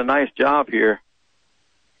 They've done a nice job here.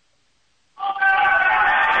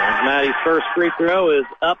 And Maddie's first free throw is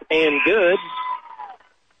up and good.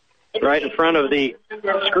 Right in front of the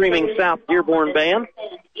screaming South Dearborn band.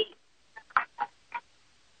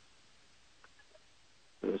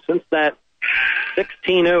 Since that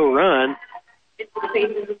 16-0 run,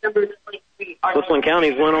 Switzerland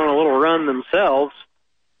County's went on a little run themselves,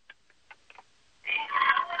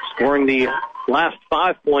 scoring the last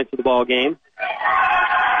 5 points of the ball game.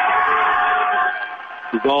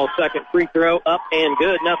 Duvall's second free throw up and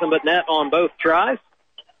good. Nothing but net on both tries.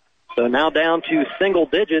 So now down to single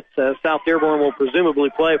digits as South Dearborn will presumably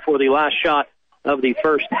play for the last shot of the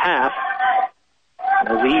first half.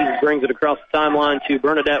 As Eves brings it across the timeline to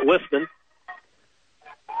Bernadette Wisman.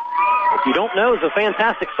 If you don't know, is a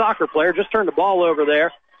fantastic soccer player. Just turned the ball over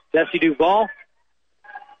there. Jessie Duvall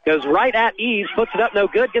goes right at Eves, puts it up no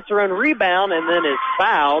good, gets her own rebound, and then is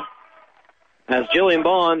fouled as Jillian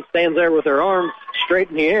Bond stands there with her arms straight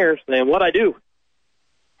in the air saying, "What'd I do?"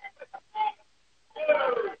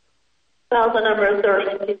 Foul the number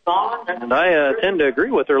 30, Bond. And I tend to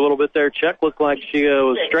agree with her a little bit there. Chuck looked like she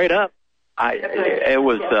was straight up. It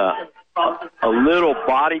was a little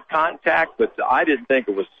body contact, but I didn't think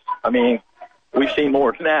it was. I mean, we've seen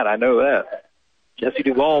more than that. I know that. Jessie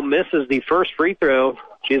Duvall misses the first free throw.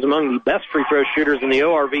 She is among the best free throw shooters in the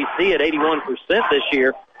ORVC at 81% this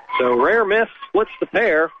year. So rare miss splits the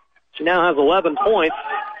pair. She now has 11 points.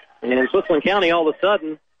 And Switzerland County all of a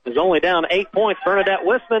sudden is only down 8 points. Bernadette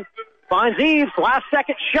Wisman finds Eves. Last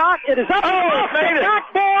second shot. It is up off the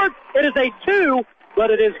backboard. It is a 2,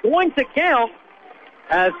 but it is going to count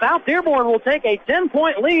as South Dearborn will take a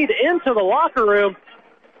 10-point lead into the locker room.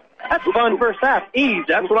 That's a fun first half. Eves,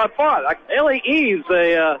 that's what I thought. Ellie Eves,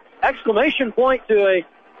 a exclamation point to a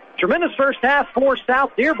tremendous first half for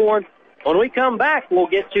South Dearborn. When we come back, we'll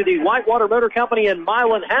get to the Whitewater Motor Company and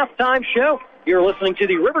Milan halftime show. You're listening to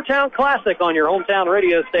the Rivertown Classic on your hometown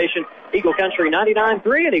radio station, Eagle Country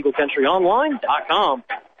 99.3 and EagleCountryOnline.com.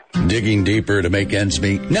 Digging deeper to make ends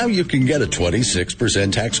meet? Now you can get a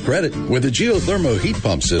 26% tax credit with a geothermal heat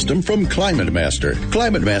pump system from Climate Master.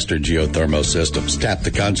 Climate Master geothermal systems tap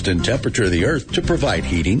the constant temperature of the earth to provide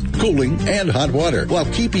heating, cooling, and hot water while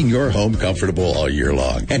keeping your home comfortable all year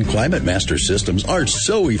long. And Climate Master systems are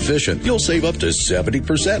so efficient, you'll save up to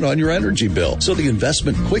 70% on your energy bill. So the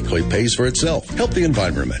investment quickly pays for itself. Help the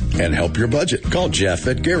environment and help your budget. Call Jeff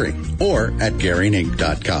at Gehring or at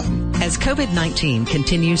GehringInc.com. As COVID-19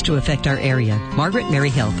 continues to affect our area, Margaret Mary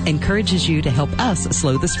Health encourages you to help us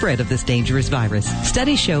slow the spread of this dangerous virus.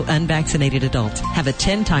 Studies show unvaccinated adults have a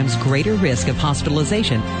 10 times greater risk of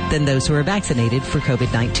hospitalization than those who are vaccinated for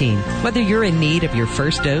COVID-19. Whether you're in need of your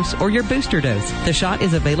first dose or your booster dose, the shot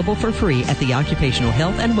is available for free at the Occupational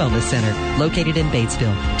Health and Wellness Center located in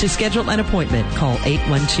Batesville. To schedule an appointment, call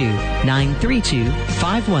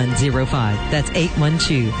 812-932-5105. That's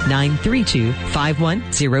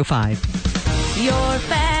 812-932-5105. Your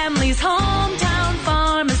family's hometown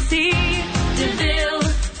pharmacy, DeVille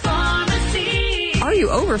Pharmacy. Are you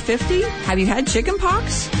over 50? Have you had chicken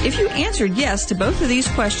pox? If you answered yes to both of these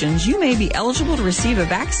questions, you may be eligible to receive a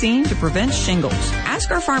vaccine to prevent shingles. Ask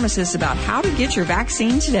our pharmacists about how to get your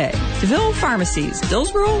vaccine today. DeVille Pharmacies,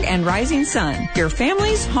 Dillsboro and Rising Sun, your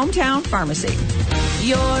family's hometown pharmacy.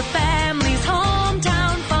 Your family's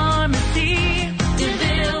hometown pharmacy,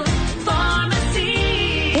 DeVille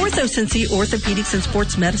Pharmacy. OrthoCincy Orthopedics and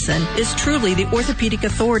Sports Medicine is truly the orthopedic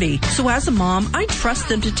authority. So as a mom, I trust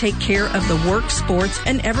them to take care of the work, sports,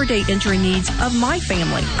 and everyday injury needs of my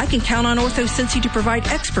family. I can count on OrthoCincy to provide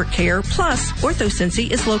expert care. Plus,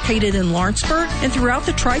 OrthoCincy is located in Lawrenceburg and throughout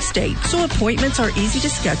the tri-state, so appointments are easy to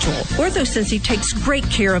schedule. OrthoCincy takes great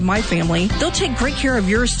care of my family. They'll take great care of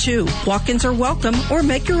yours too. Walk-ins are welcome, or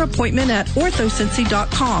make your appointment at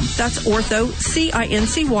orthocincy.com. That's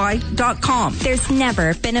orthocincy.com. There's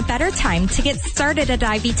never been a better time to get started at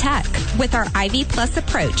Ivy Tech. With our Ivy Plus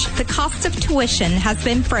approach, the cost of tuition has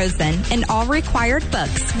been frozen and all required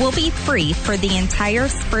books will be free for the entire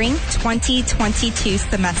spring 2022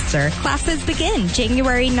 semester. Classes begin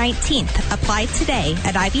January 19th. Apply today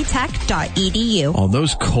at ivytech.edu. On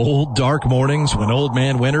those cold, dark mornings when Old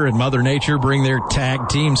Man Winter and Mother Nature bring their tag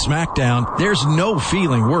team smackdown, there's no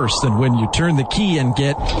feeling worse than when you turn the key and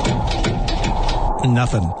get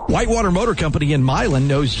Nothing. Whitewater Motor Company in Milan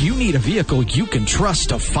knows you need a vehicle you can trust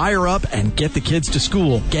to fire up and get the kids to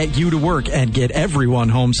school, get you to work, and get everyone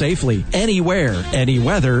home safely. Anywhere, any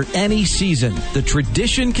weather, any season. The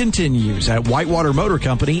tradition continues at Whitewater Motor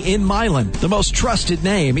Company in Milan, the most trusted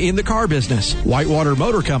name in the car business.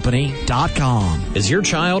 WhitewaterMotorCompany.com. Is your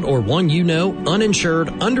child or one you know uninsured,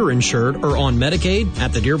 underinsured, or on Medicaid?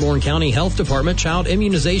 At the Dearborn County Health Department, child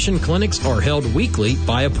immunization clinics are held weekly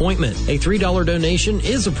by appointment. A $3 donation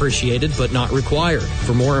is appreciated but not required.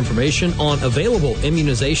 For more information on available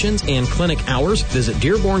immunizations and clinic hours, visit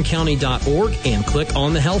DearbornCounty.org and click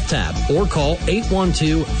on the Health tab or call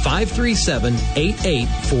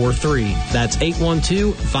 812-537-8843. That's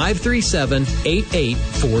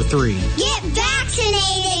 812-537-8843. Get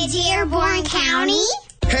vaccinated, Dearborn County.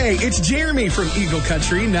 Hey, it's Jeremy from Eagle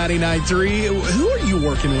Country 99.3. Who are you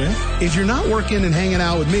working with? If you're not working and hanging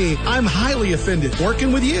out with me, I'm highly offended.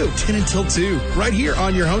 Working with you 10 until 2, right here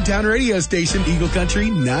on your hometown radio station, Eagle Country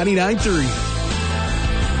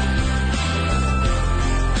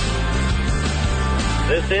 99.3.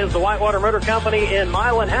 This is the Whitewater Motor Company in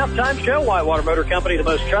Milan halftime show. Whitewater Motor Company, the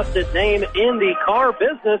most trusted name in the car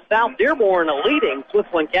business. South Dearborn leading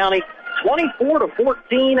Switzerland County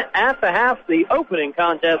 24-14 at the half, the opening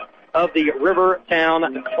contest of the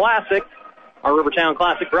Rivertown Classic. Our Rivertown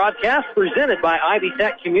Classic broadcast presented by Ivy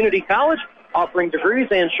Tech Community College, offering degrees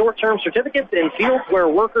and short-term certificates in fields where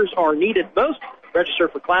workers are needed most. Register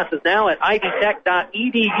for classes now at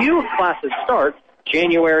ivytech.edu. Classes start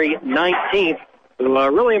January 19th. So,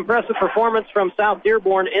 really impressive performance from South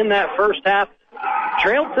Dearborn in that first half.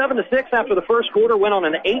 Trailed 7-6 after the first quarter, went on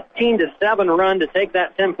an 18-7 run to take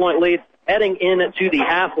that 10-point lead heading into the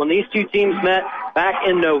half. When these two teams met back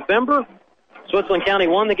in November, Switzerland County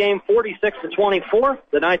won the game 46-24.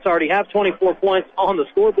 The Knights already have 24 points on the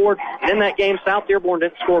scoreboard. In that game, South Dearborn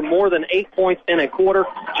didn't score more than 8 points in a quarter,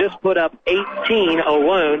 just put up 18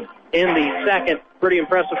 alone in the second. Pretty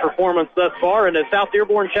impressive performance thus far. And South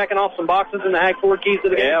Dearborn checking off some boxes in the Ag Ford keys to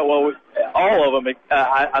the game. Yeah, well, all of them.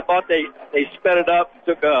 I thought they sped it up,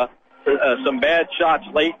 took some bad shots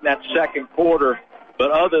late in that second quarter.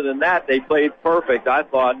 But other than that, they played perfect, I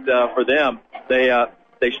thought, for them. They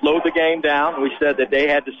slowed the game down. We said that they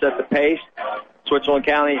had to set the pace. Switzerland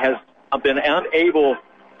County has been unable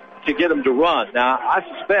to get them to run. Now, I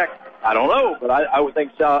suspect, I don't know, but I would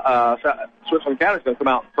think Switzerland County is going to come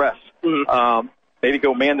out and press. Mm-hmm. Maybe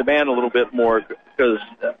go man-to-man a little bit more because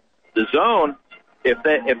the zone, if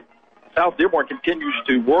South Dearborn continues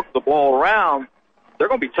to work the ball around, they're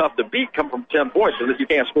going to be tough to beat, come from 10 points, so that you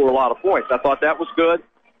can't score a lot of points. I thought that was good.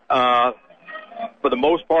 For the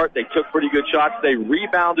most part, they took pretty good shots. They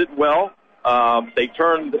rebounded well. They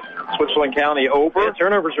turned Switzerland County over. Yeah,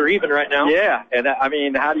 turnovers are even right now. Yeah, and I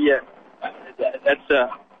mean, how do you –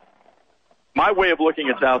 that's my way of looking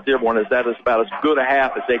at South Dearborn is that is about as good a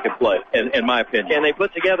half as they can play, in my opinion. And they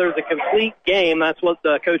put together the complete game. That's what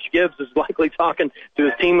Coach Gibbs is likely talking to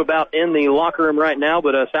his team about in the locker room right now.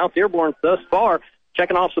 But South Dearborn thus far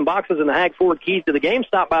checking off some boxes in the Ag Ford keys to the game.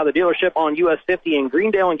 Stop by the dealership on US 50 in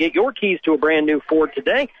Greendale and get your keys to a brand-new Ford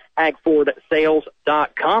today,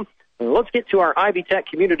 agfordsales.com. Let's get to our Ivy Tech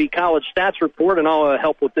Community College stats report, and I'll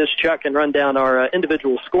help with this, Chuck, and run down our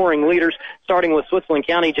individual scoring leaders. Starting with Switzerland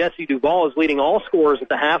County, Jesse Duvall is leading all scorers at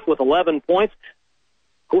the half with 11 points.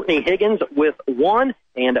 Courtney Higgins with 1,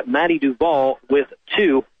 and Maddie Duvall with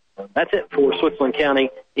 2. That's it for Switzerland County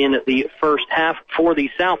in the first half. For the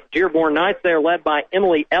South Dearborn Knights, they're led by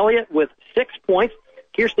Emily Elliott with 6 points,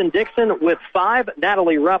 Kirsten Dixon with 5,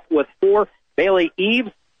 Natalie Rupp with 4, Bailey Eves,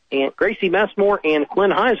 and Gracie Messmore and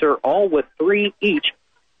Quinn Heiser all with 3 each,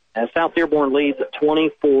 as South Dearborn leads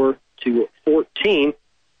 24-14.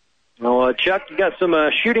 Now, Chuck, you got some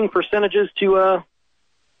shooting percentages to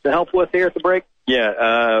help with here at the break?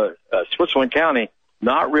 Yeah, Switzerland County,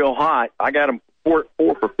 not real hot. I got them 4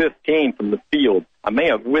 for 15 from the field. I may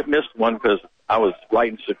have missed one because I was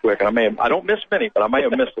writing so quick. I don't miss many, but I may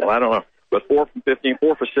have missed one. I don't know. But 4 from 15,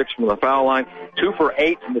 4 for 6 from the foul line, 2 for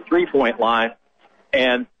 8 from the three-point line,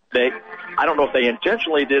 and I don't know if they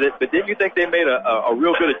intentionally did it, but didn't you think they made a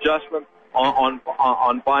real good adjustment on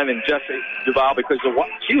finding Jessie Duval because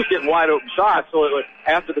she was getting wide open shots? So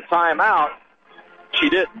after the timeout, she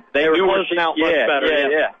didn't. They were closing out much better.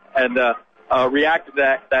 Yeah. And reacted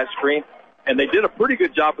to that screen, and they did a pretty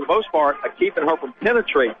good job for the most part of keeping her from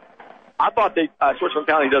penetrating. I thought Switzerland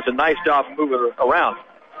County does a nice job of moving her around.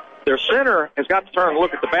 Their center has got to turn and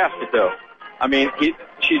look at the basket though. I mean,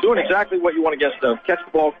 she's doing exactly what you want against them. Catch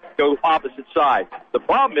the ball, go opposite side. The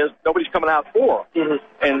problem is nobody's coming out for her.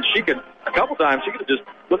 Mm-hmm. And she could, a couple times, she could just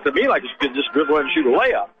look at me like she could just dribble and shoot a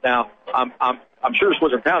layup. Now, I'm sure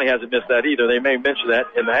Switzerland County hasn't missed that either. They may mention that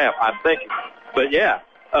in the half, I'm thinking. But, yeah,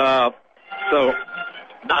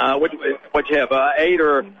 what you have, 8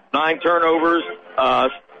 or 9 turnovers,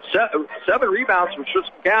 7 rebounds from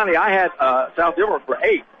Switzerland County. I had South Dearborn for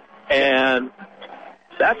 8, and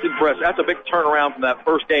that's impressive. That's a big turnaround from that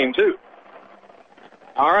first game, too.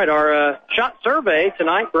 All right, our shot survey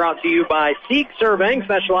tonight brought to you by Seek Surveying,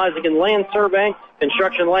 specializing in land surveying,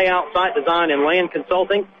 construction layout, site design, and land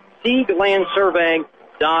consulting.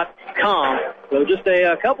 SeekLandSurveying.com. So just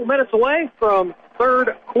a couple minutes away from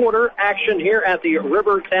third quarter action here at the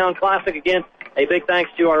Rivertown Classic. Again, a big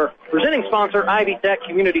thanks to our presenting sponsor, Ivy Tech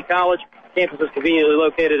Community College. Campus is conveniently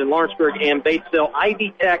located in Lawrenceburg and Batesville.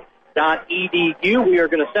 ivytech.edu. We are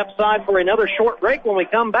going to step aside for another short break. When we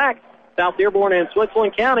come back, South Dearborn and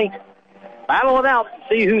Switzerland County battle it out to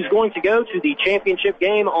see who's going to go to the championship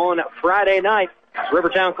game on Friday night.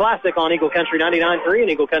 Rivertown Classic on Eagle Country 99.3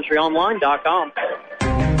 and EagleCountryOnline.com.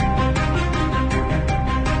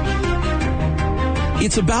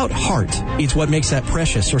 It's about heart. It's what makes that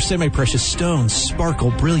precious or semi-precious stone sparkle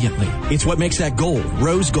brilliantly. It's what makes that gold,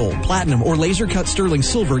 rose gold, platinum, or laser-cut sterling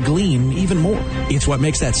silver gleam even more. It's what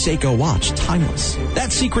makes that Seiko watch timeless.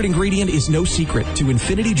 That secret ingredient is no secret to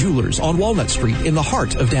Infinity Jewelers on Walnut Street in the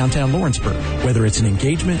heart of downtown Lawrenceburg. Whether it's an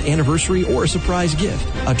engagement, anniversary, or a surprise gift,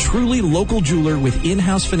 a truly local jeweler with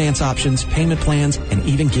in-house finance options, payment plans, and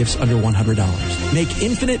even gifts under $100. Make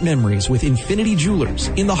infinite memories with Infinity Jewelers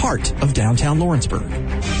in the heart of downtown Lawrenceburg.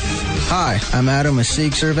 Hi, I'm Adam with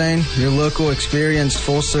Seek Surveying, your local experienced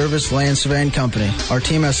full-service land surveying company. Our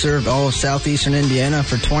team has served all of southeastern Indiana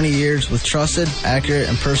for 20 years with trusted, accurate,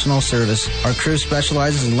 and personal service. Our crew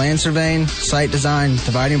specializes in land surveying, site design,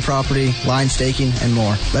 dividing property, line staking, and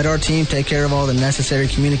more. Let our team take care of all the necessary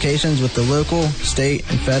communications with the local, state,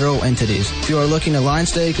 and federal entities. If you are looking to line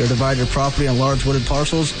stake or divide your property on large wooded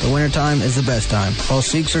parcels, the wintertime is the best time. Call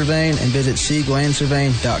Seek Surveying and visit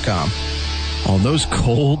SeekLandSurveying.com. On those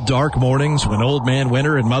cold, dark mornings when Old Man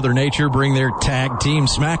Winter and Mother Nature bring their tag team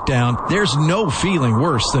smackdown, there's no feeling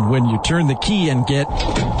worse than when you turn the key and get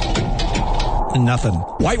nothing.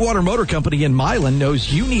 Whitewater Motor Company in Milan knows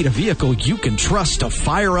you need a vehicle you can trust to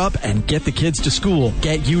fire up and get the kids to school,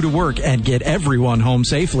 get you to work, and get everyone home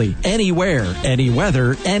safely. Anywhere, any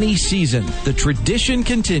weather, any season. The tradition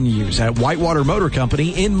continues at Whitewater Motor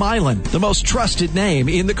Company in Milan, the most trusted name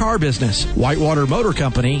in the car business.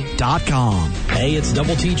 WhitewaterMotorCompany.com. Hey, it's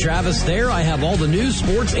Double T Travis there. I have all the news,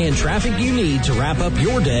 sports, and traffic you need to wrap up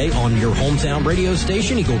your day on your hometown radio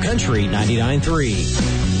station, Eagle Country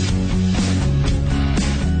 99.3.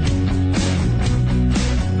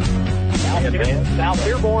 South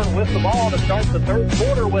Dearborn with the ball to start the third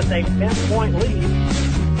quarter with a 10-point lead.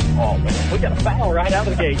 Oh, man, we got a foul right out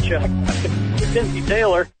of the gate, Chuck. Mackenzie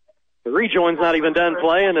Taylor. The rejoin's not even done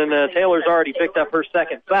playing, and Taylor's already picked up her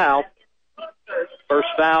second foul. First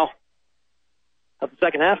foul of the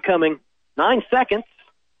second half coming. 9 seconds.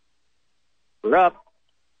 Rupp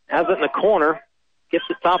has it in the corner. Gets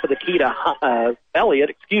the top of the key to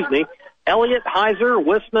Elliott, Elliott, Heiser,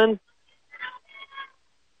 Wisman,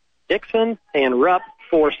 Dixon, and Rupp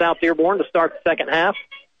for South Dearborn to start the second half.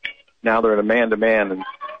 Now they're in a man-to-man.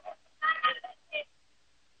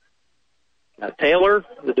 And Taylor,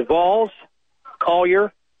 the Duvals,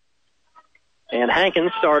 Collier, and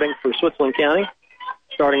Hankins starting for Switzerland County.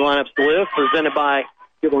 Starting lineups to live, presented by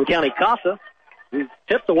Dearborn County CASA.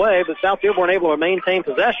 Tipped away, but South Dearborn able to maintain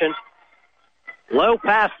possession. Low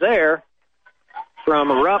pass there from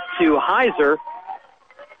Rupp to Heiser,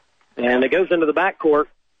 and it goes into the backcourt.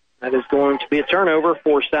 That is going to be a turnover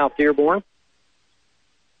for South Dearborn.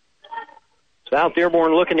 South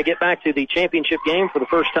Dearborn looking to get back to the championship game for the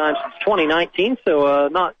first time since 2019, so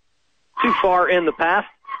not too far in the past.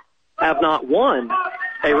 Have not won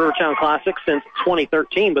a Rivertown Classic since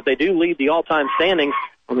 2013, but they do lead the all-time standings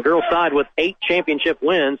on the girls' side with 8 championship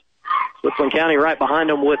wins. Switzerland County right behind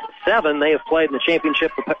them with 7. They have played in the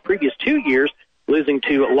championship the previous 2 years, losing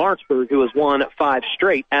to Lawrenceburg, who has won 5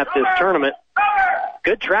 straight at this tournament.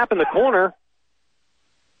 Good trap in the corner.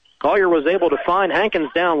 Collier was able to find Hankins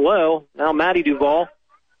down low. Now Maddie Duvall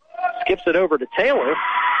skips it over to Taylor,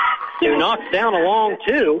 who knocks down a long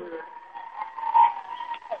 2.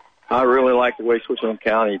 I really like the way Switzerland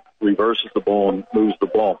County reverses the ball and moves the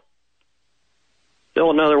ball. Still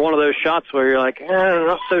another one of those shots where you're like, I'm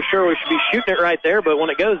not so sure we should be shooting it right there, but when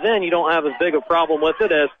it goes in, you don't have as big a problem with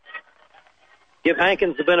it as give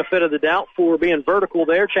Hankins the benefit of the doubt for being vertical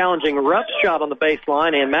there, challenging Rupp's shot on the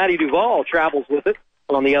baseline, and Maddie Duvall travels with it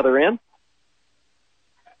on the other end.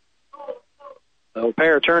 So a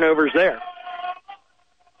pair of turnovers there.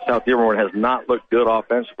 South Dearborn has not looked good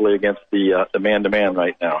offensively against the man-to-man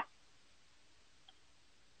right now.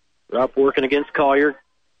 Rupp working against Collier.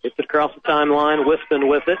 Gets it across the timeline. Wisman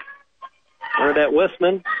with it. Bernadette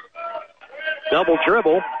Wisman. Double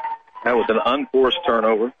dribble. That was an unforced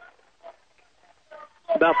turnover.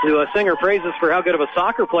 About to sing her praises for how good of a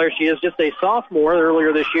soccer player she is. Just a sophomore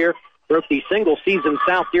earlier this year. Broke the single-season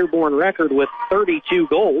South Dearborn record with 32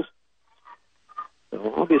 goals.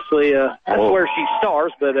 So obviously, that's where she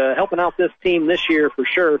stars, but helping out this team this year for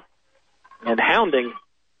sure. And hounding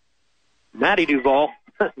Maddie Duvall.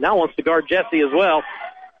 Now wants to guard Jesse as well.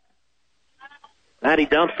 Maddie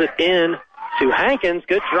dumps it in to Hankins.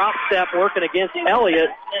 Good drop step working against Elliott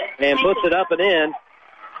and puts it up and in.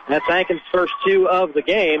 That's Hankins' first 2 of the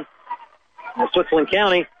game. And Switzerland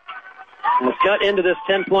County has cut into this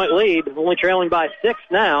 10-point lead, only trailing by 6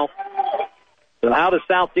 now. So how does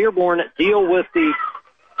South Dearborn deal with the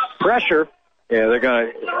pressure? Yeah, they're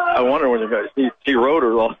going to, I wonder when they're going to see she rode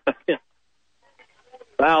her.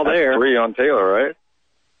 Foul there. 3 on Taylor, right?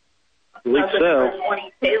 I believe so.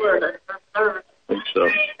 I think so.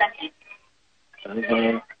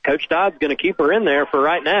 Coach Dodd's going to keep her in there for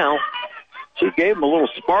right now. She gave him a little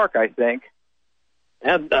spark, I think.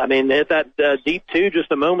 And, I mean, hit that deep 2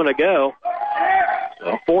 just a moment ago.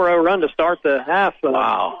 A 4-0 run to start the half.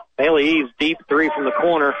 Wow. Bailey Eves deep 3 from the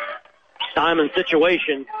corner. Simon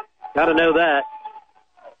situation. Got to know that.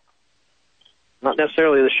 Not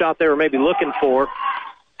necessarily the shot they were maybe looking for.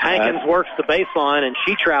 Hankins works the baseline, and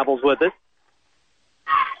she travels with it.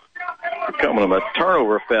 Becoming a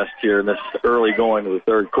turnover fest here in this early going to the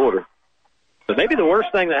third quarter. But maybe the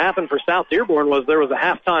worst thing that happened for South Dearborn was there was a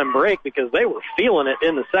halftime break because they were feeling it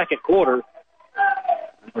in the second quarter.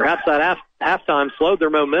 Perhaps that halftime slowed their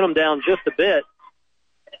momentum down just a bit.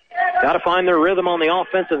 Got to find their rhythm on the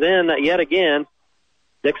offensive end yet again.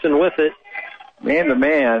 Dixon with it.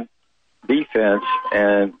 Man-to-man defense,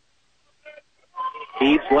 and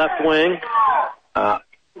Eves left wing.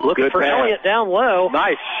 Looking for pass. Elliott down low.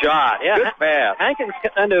 Nice shot. Yeah, good pass. Hankins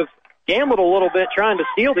kind of gambled a little bit trying to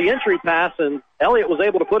steal the entry pass, and Elliott was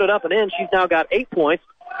able to put it up and in. She's now got 8 points.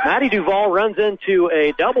 Maddie Duvall runs into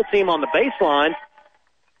a double team on the baseline.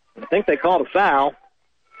 I think they called a foul.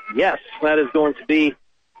 Yes, that is going to be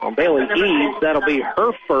on Bailey Eves. That'll be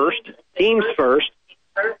her first, team's first.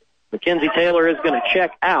 Mackenzie Taylor is going to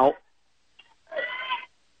check out.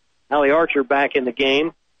 Allie Archer back in the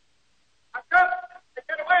game.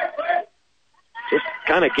 Just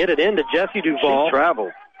kind of get it into Jessie Duvall. She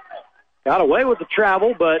traveled. Got away with the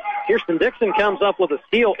travel, but Kirsten Dixon comes up with a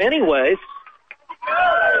steal anyways.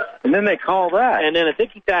 And then they call that. And then a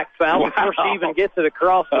ticky-tack foul before she even gets it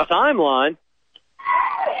across the timeline.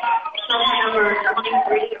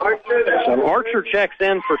 So Archer checks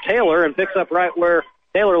in for Taylor and picks up right where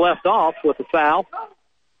Taylor left off with the foul.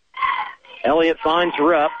 Elliott finds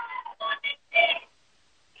Rupp.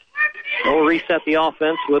 We'll reset the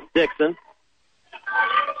offense with Dixon.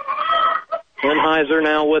 Sennheiser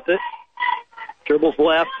now with it. Dribbles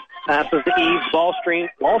left, passes to Eves. Ball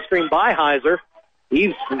screen by Heiser.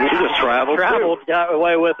 Eves just traveled, got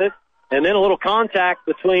away with it. And then a little contact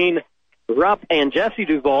between Rupp and Jessie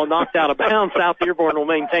Duvall, knocked out of bounds. South Dearborn will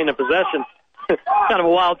maintain a possession. Kind of a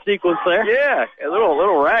wild sequence there. Yeah, a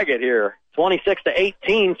little ragged here.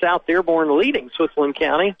 26-18, South Dearborn leading Switzerland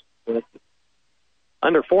County. With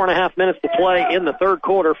under 4.5 minutes to play in the third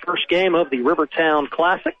quarter. First game of the Rivertown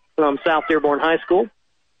Classic from South Dearborn High School.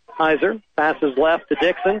 Heiser passes left to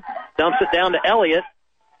Dixon, dumps it down to Elliott.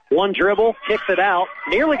 One dribble, kicks it out,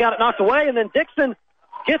 nearly got it knocked away, and then Dixon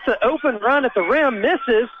gets an open run at the rim,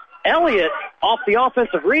 misses. Elliott, off the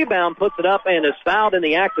offensive rebound, puts it up and is fouled in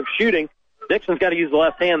the act of shooting. Dixon's got to use the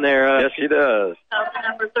left hand there. Yes, she does.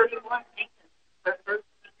 Number 31.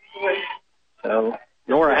 So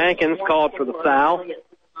Nora Hankins called for the foul.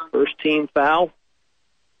 First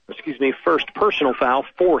personal foul.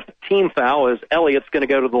 Fourth team foul as Elliott's going to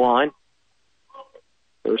go to the line.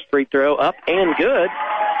 First free throw up and good.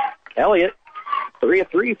 Elliott, 3 of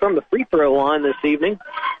 3 from the free throw line this evening.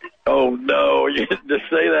 Oh, no, you didn't just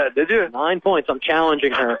say that, did you? 9 points. I'm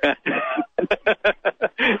challenging her.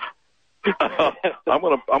 I'm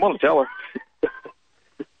gonna tell her.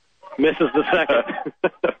 Misses the second.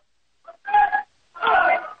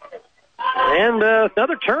 And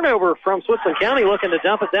another turnover from Switzerland County, looking to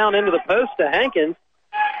dump it down into the post to Hankins.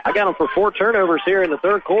 I got them for 4 turnovers here in the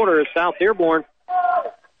third quarter as South Dearborn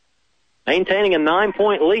maintaining a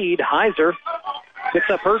 9-point lead. Heiser picks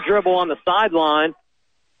up her dribble on the sideline,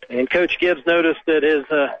 and Coach Gibbs noticed that his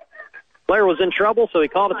player was in trouble, so he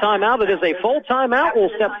called a timeout. It is a full timeout. We'll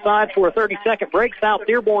step aside for a 30-second break. South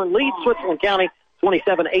Dearborn leads Switzerland County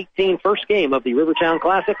 27-18, first game of the Rivertown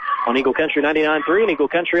Classic on Eagle Country 99.3 and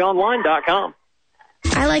EagleCountryOnline.com.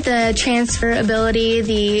 I like the transferability,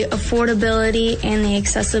 the affordability, and the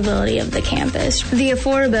accessibility of the campus. The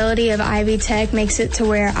affordability of Ivy Tech makes it to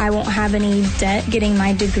where I won't have any debt getting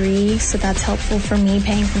my degree, so that's helpful for me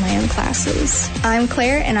paying for my own classes. I'm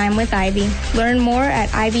Claire, and I'm with Ivy. Learn more at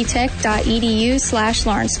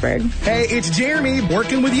ivytech.edu/Lawrenceburg. Hey, it's Jeremy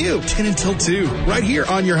working with you 10 until 2, right here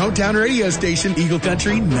on your hometown radio station, Eagle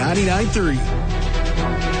Country 99.3.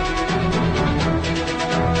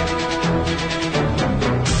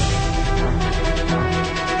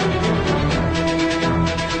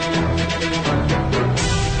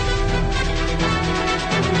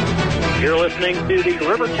 You're listening to the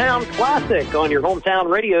Rivertown Classic on your hometown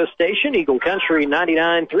radio station, Eagle Country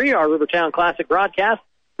 99.3. Our Rivertown Classic broadcast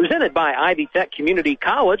presented by Ivy Tech Community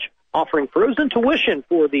College, offering frozen tuition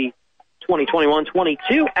for the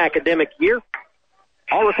 2021-22 academic year.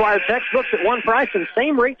 All required textbooks at one price and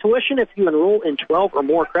same rate tuition if you enroll in 12 or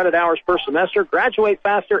more credit hours per semester, graduate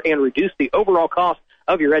faster, and reduce the overall cost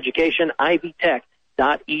of your education.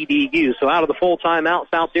 ivytech.edu. So out of the full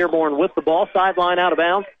timeout, South Dearborn with the ball, sideline out of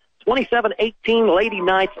bounds. 27-18, Lady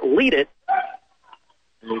Knights lead it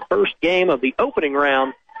in the first game of the opening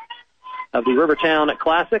round of the Rivertown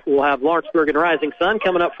Classic. We'll have Lawrenceburg and Rising Sun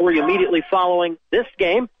coming up for you immediately following this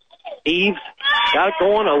game. Eves got it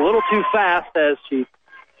going a little too fast as she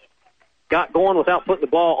got going without putting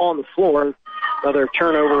the ball on the floor. Another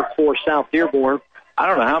turnover for South Dearborn. I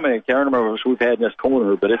don't know how many turnovers we've had in this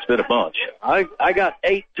corner, but it's been a bunch. I got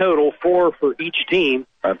 8 total, 4 for each team.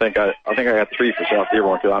 I think I got 3 for South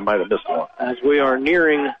Dearborn because I might have missed one. As we are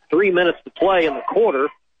nearing 3 minutes to play in the quarter,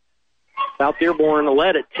 South Dearborn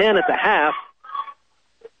led at 10 at the half,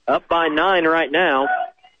 up by 9 right now.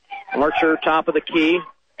 Archer, top of the key,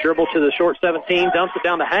 dribble to the short 17, dumps it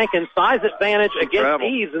down to Hankins, size advantage against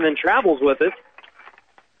Eves, and then travels with it.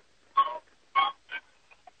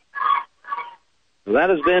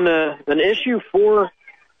 That has been an issue for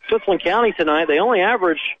Switzerland County tonight. They only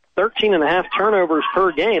average 13.5 turnovers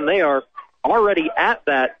per game. They are already at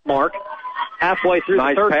that mark halfway through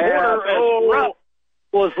the third quarter. Rupp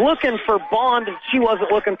was looking for Bond. She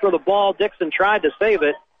wasn't looking for the ball. Dixon tried to save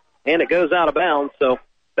it, and it goes out of bounds. So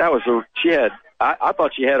that was I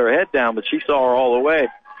thought she had her head down, but she saw her all the way,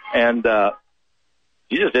 and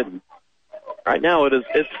she just didn't. Right now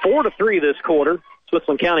it's 4-3 this quarter.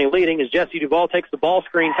 Switzerland County leading as Jessie Duvall takes the ball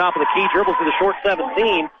screen, top of the key, dribbles to the short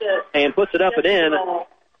 17, and puts it up and in.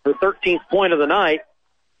 Her 13th point of the night.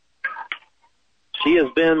 She has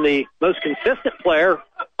been the most consistent player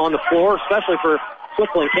on the floor, especially for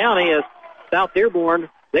Switzerland County, as South Dearborn is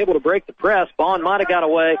able to break the press. Bond might have got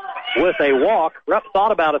away with a walk. Rupp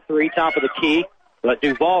thought about a 3, top of the key, but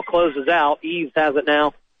Duvall closes out. Eves has it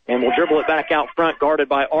now, and will dribble it back out front, guarded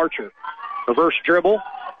by Archer. Reverse dribble.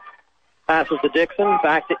 Passes to Dixon,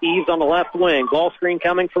 back to Eves on the left wing. Ball screen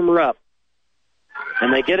coming from Rupp.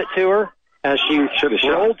 And they get it to her as she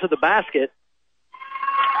rolled to the basket.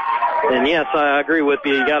 And yes, I agree with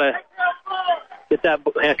you. You got to get that.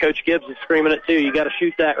 Coach Gibbs is screaming it too. You got to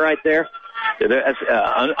shoot that right there. Yeah, that's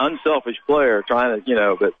an unselfish player trying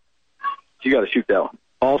to, but you got to shoot that one.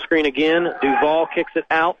 Ball screen again. Duvall kicks it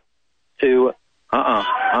out to,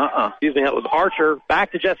 excuse me, that was Archer.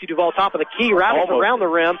 Back to Jessie Duvall, top of the key, rattles around the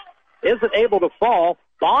rim. Isn't able to fall.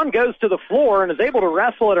 Bond goes to the floor and is able to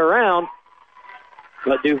wrestle it around.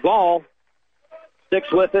 But Duvall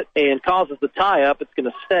sticks with it and causes the tie-up. It's going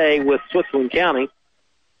to stay with Switzerland County.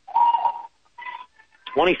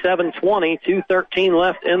 27-20, 2:13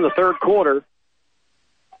 left in the third quarter.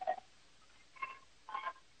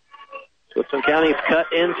 Switzerland County's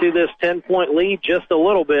cut into this 10-point lead just a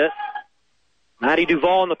little bit. Maddie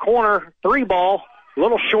Duvall in the corner, 3 ball, a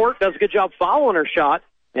little short, does a good job following her shot,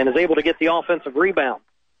 and is able to get the offensive rebound.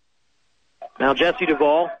 Now Jessie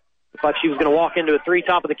Duvall, looks like she was going to walk into a 3,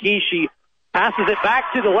 top of the key. She passes it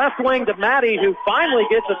back to the left wing to Maddie, who finally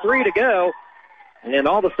gets a 3 to go. And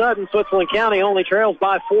all of a sudden, Switzerland County only trails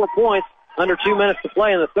by 4 points, under 2 minutes to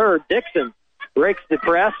play in the third. Dixon breaks the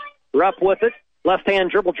press, Rupp with it,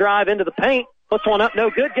 left-hand dribble drive into the paint, puts one up, no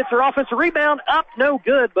good, gets her offensive rebound, up, no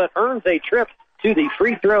good, but earns a trip to the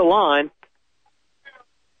free throw line.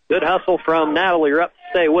 Good hustle from Natalie Rupp to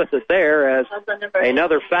stay with it there, as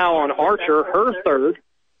another foul on Archer, her third.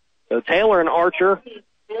 So Taylor and Archer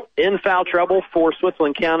in foul trouble for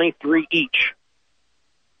Switzerland County, 3 each.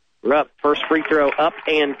 Rupp, first free throw up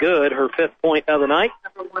and good, her 5th point of the night.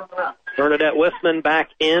 Bernadette Wissman back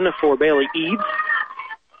in for Bailey Eads.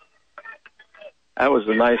 That was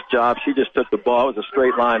a nice job. She just took the ball. It was a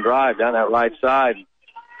straight line drive down that right side.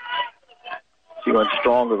 She went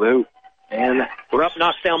strong to the hoop. And Rupp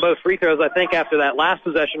knocks down both free throws, I think, after that last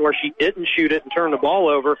possession where she didn't shoot it and turn the ball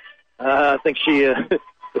over. I think she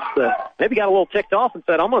maybe got a little ticked off and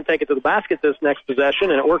said, I'm going to take it to the basket this next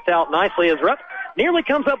possession, and it worked out nicely as Rupp nearly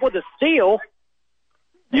comes up with a steal.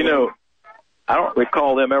 You know, I don't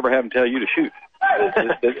recall them ever having to tell you to shoot.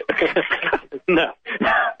 No.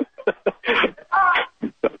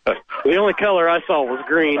 The only color I saw was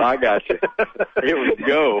green. I got you. It was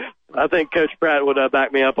go. I think Coach Pratt would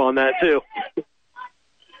back me up on that, too.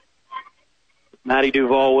 Maddie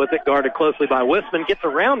Duvall with it, guarded closely by Wissman, gets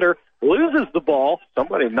around her, loses the ball.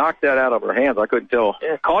 Somebody knocked that out of her hands. I couldn't tell.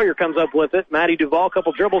 Yeah, Collier comes up with it. Maddie Duvall, a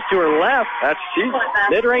couple dribbles to her left. That's she.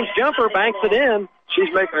 Mid-range jumper, banks it in. She's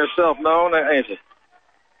making herself known, ain't she?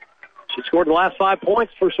 She scored the last 5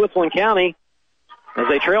 points for Switzerland County. As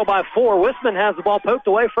they trail by 4, Wissman has the ball poked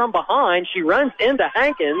away from behind. She runs into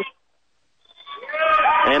Hankins.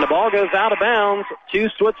 And the ball goes out of bounds to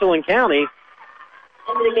Switzerland County.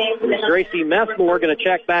 Gracie Messmore going to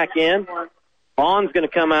check back in. Bond's going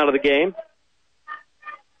to come out of the game.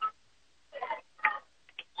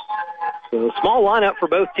 So a small lineup for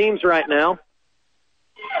both teams right now.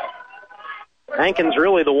 Hankins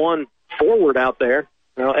really the one forward out there.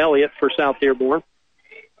 Well, Elliott for South Dearborn.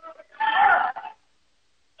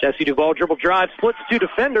 Jessie Duvall dribble drive, splits two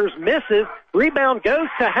defenders, misses. Rebound goes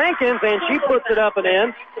to Hankins, and she puts it up and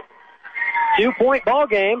in. 2-point ball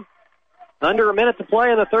game. Under a minute to play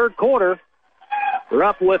in the third quarter.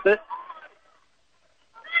 Rupp with it.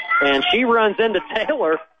 And she runs into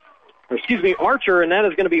Archer, and that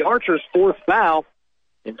is going to be Archer's fourth foul.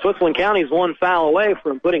 And Switzerland County is one foul away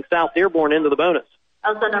from putting South Dearborn into the bonus.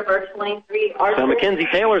 Also number 23, Archer. So Mackenzie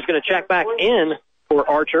Taylor's going to check back in for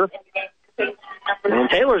Archer. And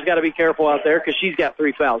Taylor's got to be careful out there because she's got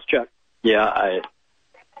 3 fouls, Chuck. Yeah,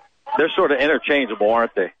 they're sort of interchangeable,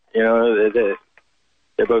 aren't they? You know,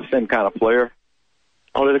 they're both same kind of player.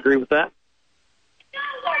 I would agree with that.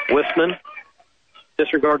 Wissman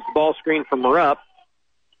disregards the ball screen from Rupp.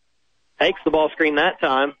 Takes the ball screen that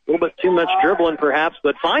time. A little bit too much dribbling, perhaps,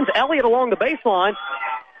 but finds Elliott along the baseline.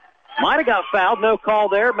 Might have got fouled. No call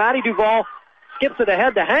there. Maddie Duvall skips it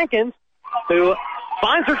ahead to Hankins, who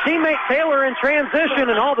finds her teammate Taylor in transition,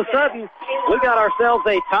 and all of a sudden, we got ourselves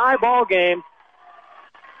a tie ball game.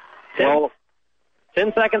 10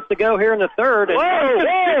 seconds to go here in the third.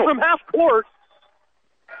 And from half court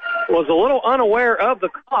was a little unaware of the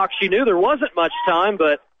clock. She knew there wasn't much time,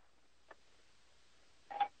 but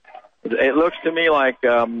it looks to me like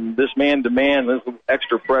this man-to-man, this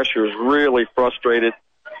extra pressure is really frustrated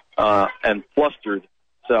and flustered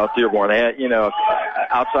South Dearborn. They had,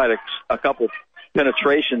 outside a couple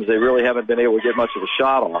penetrations, they really haven't been able to get much of a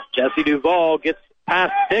shot off. Jessie Duvall gets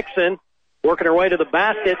past Dixon, working her way to the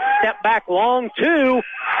basket, step back long two,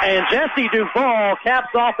 and Jessie Duvall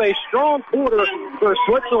caps off a strong quarter for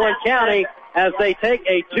Switzerland County as they take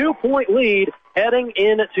a 2-point lead heading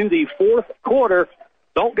into the fourth quarter.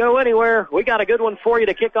 Don't go anywhere. We got a good one for you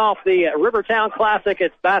to kick off the Rivertown Classic.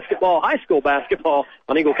 It's basketball, high school basketball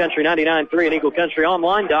on Eagle Country 99.3 and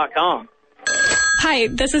EagleCountryOnline.com. Hi,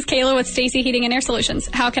 this is Kayla with Stacy Heating and Air Solutions.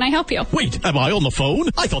 How can I help you? Wait, am I on the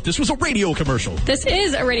phone? I thought this was a radio commercial. This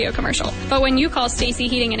is a radio commercial. But when you call Stacy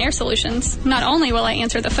Heating and Air Solutions, not only will I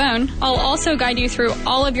answer the phone, I'll also guide you through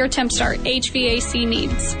all of your TempStar HVAC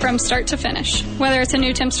needs from start to finish. Whether it's a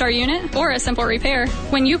new TempStar unit or a simple repair,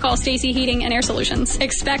 when you call Stacy Heating and Air Solutions,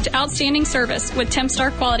 expect outstanding service with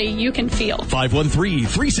TempStar quality you can feel.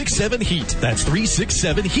 513-367-HEAT. That's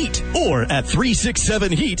 367-HEAT. Or at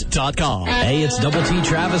 367heat.com. Hey, it's Double T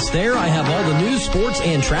Travis there. I have all the news, sports,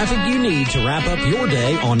 and traffic you need to wrap up your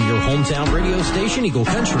day on your hometown radio station, Eagle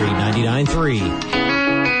Country 99.3.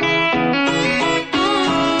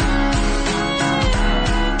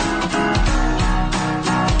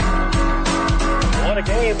 What a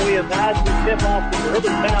game we have had to tip off the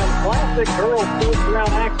Rivertown Classic Girls first round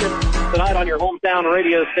action tonight on your hometown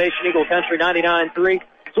radio station, Eagle Country 99.3.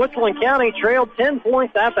 Switzerland County trailed 10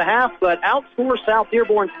 points at the half, but outscored South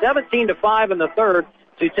Dearborn 17-5 in the third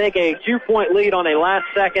to take a 2-point lead on a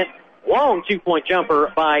last-second long 2-point jumper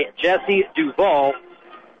by Jessie Duvall.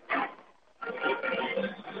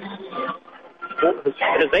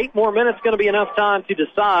 Is 8 more minutes going to be enough time to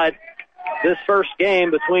decide this first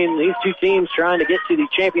game between these two teams trying to get to the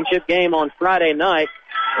championship game on Friday night?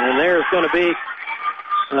 And there's going to be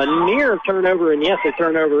a near turnover, and yes, a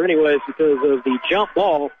turnover anyways because of the jump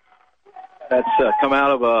ball. That's come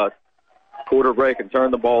out of a quarter break and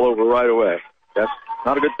turned the ball over right away. That's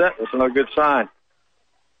not a good set. That's not a good sign.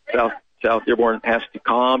 South Dearborn has to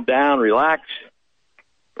calm down, relax.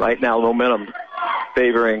 Right now, momentum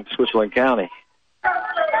favoring Switzerland County.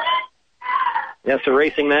 Yes,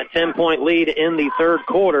 erasing that 10-point lead in the third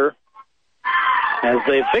quarter. As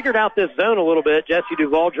they've figured out this zone a little bit, Jesse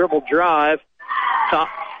Duvall dribble drive.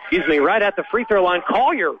 Right at the free throw line.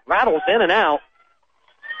 Collier rattles in and out.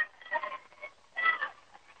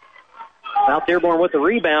 South Dearborn with the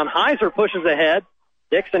rebound. Heiser pushes ahead.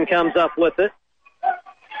 Dixon comes up with it.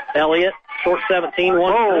 Elliott, short 17,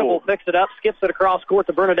 one dribble, picks it up, skips it across court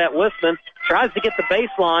to Bernadette Wisman, tries to get the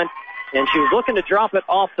baseline, and she was looking to drop it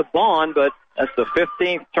off to Bond, but that's the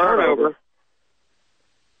 15th turnover.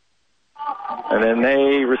 And then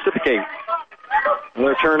they reciprocate.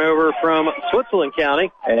 Another turnover from Switzerland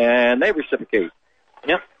County. And they reciprocate.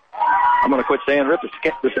 Yep. I'm going to quit saying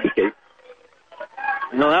reciprocate.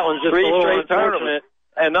 No, that one's just a little unfortunate.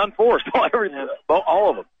 And unforced. All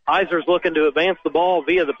of them. Heiser's looking to advance the ball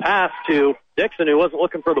via the pass to Dixon, who wasn't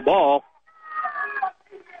looking for the ball.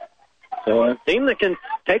 So a team that can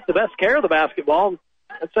take the best care of the basketball,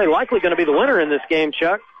 I'd say likely going to be the winner in this game,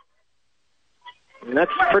 Chuck. And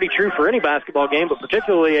that's pretty true for any basketball game, but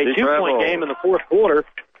particularly a 2-point game in the fourth quarter.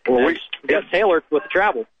 Well, we got Taylor with the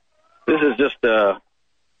travel. This is just,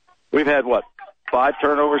 we've had, 5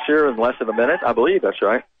 turnovers here in less than a minute? I believe that's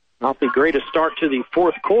right. Not the greatest start to the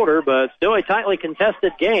fourth quarter, but still a tightly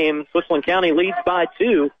contested game. Switzerland County leads by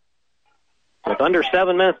 2. With under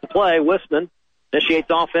 7 minutes to play, Wisman initiates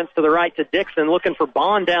offense to the right to Dixon, looking for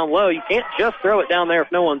Bond down low. You can't just throw it down there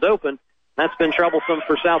if no one's open. That's been troublesome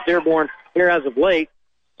for South Dearborn here as of late,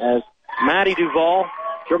 as Maddie Duvall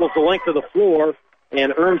dribbles the length of the floor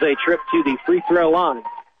and earns a trip to the free throw line.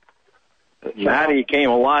 Maddie came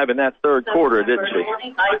alive in that third quarter, didn't she?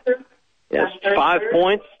 Yes, 5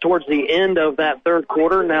 points towards the end of that third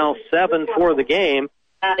quarter, now 7 for the game.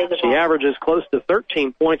 She averages close to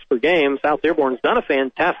 13 points per game. South Dearborn's done a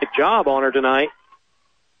fantastic job on her tonight.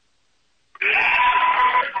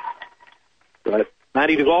 But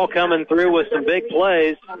Maddie Duvall coming through with some big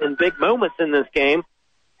plays and big moments in this game,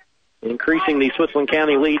 increasing the Switzerland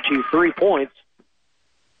County lead to 3 points.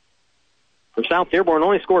 For South Dearborn,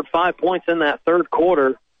 only scored 5 points in that third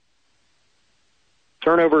quarter.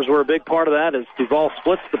 Turnovers were a big part of that as Duvall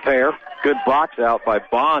splits the pair. Good box out by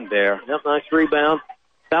Bond there. Yep, nice rebound.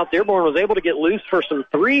 South Dearborn was able to get loose for some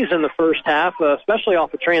threes in the first half, especially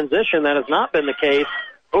off the transition. That has not been the case.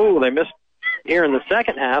 Oh, they missed here in the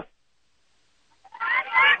second half.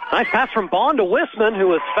 Nice pass from Bond to Wisman, who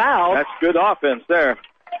was fouled. That's good offense there.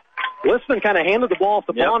 Wisman kind of handed the ball off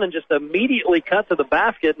to Bond and just immediately cut to the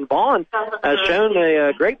basket, and Bond has shown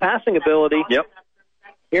a great passing ability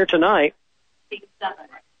here tonight.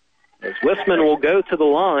 As Wisman will go to the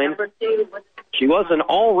line. She was an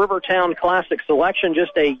All-Rivertown Classic selection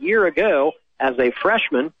just a year ago as a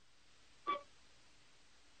freshman.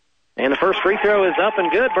 And the first free throw is up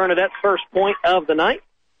and good. Bernadette's first point of the night.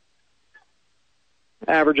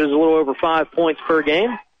 Averages a little over 5 points per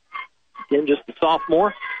game. Again, just a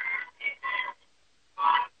sophomore.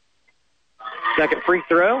 Second free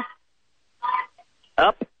throw.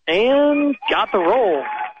 Up and got the roll.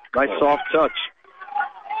 Nice soft touch.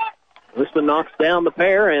 Wisman knocks down the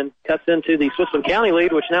pair and cuts into the Switzerland County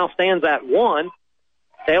lead, which now stands at 1.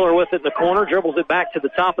 Taylor with it in the corner, dribbles it back to the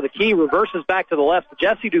top of the key, reverses back to the left to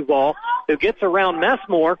Jesse Duvall, who gets around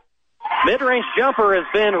Messmore. Mid-range jumper has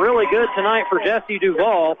been really good tonight for Jesse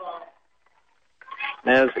Duvall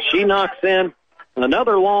as she knocks in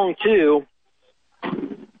another long 2.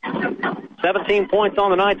 17 points on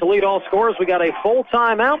the night to lead all scorers. We got a full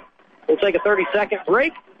timeout. We'll take a 30-second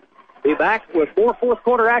break. Be back with more fourth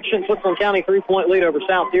quarter action. Switzerland County 3-point lead over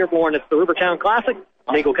South Dearborn. It's the Rivertown Classic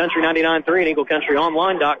on Eagle Country 99.3 and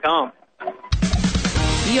EagleCountryOnline.com.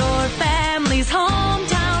 Your family's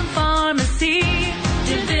hometown pharmacy,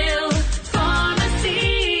 DeVille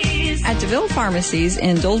Pharmacies. At DeVille Pharmacies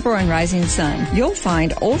in Dillsboro and Rising Sun, you'll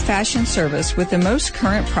find old-fashioned service with the most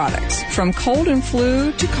current products. From cold and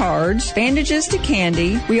flu to cards, bandages to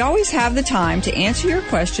candy, we always have the time to answer your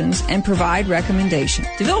questions and provide recommendations.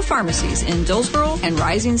 DeVille Pharmacies in Dillsboro and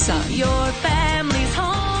Rising Sun. Your family's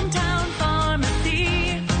hometown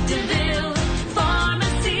pharmacy, DeVille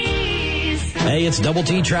Pharmacies. Hey, it's Double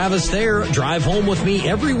T Travis there. Drive home with me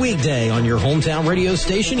every weekday on your hometown radio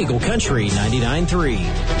station, Eagle Country 99.3.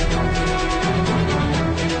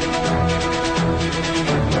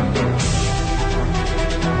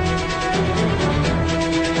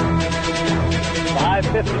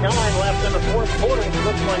 5:59 left in the fourth quarter.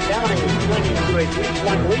 Switzerland County is swinging to a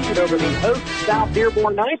 3-point lead over the host South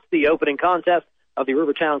Dearborn Knights, the opening contest of the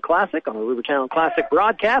Rivertown Classic on the Rivertown Classic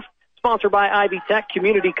broadcast, sponsored by Ivy Tech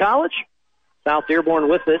Community College. South Dearborn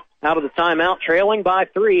with it out of the timeout, trailing by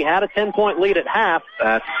 3, had a 10-point lead at half.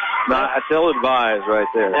 That's ill-advised right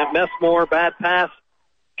there. At Messmore, bad pass,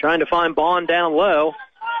 trying to find Bond down low.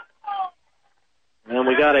 And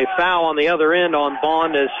we got a foul on the other end on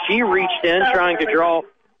Bond as she reached in trying to draw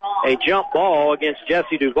a jump ball against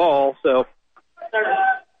Jessie Duvall. So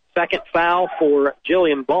second foul for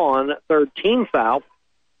Jillian Bond, third team foul.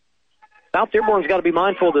 South Dearborn's got to be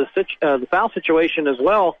mindful of the foul situation as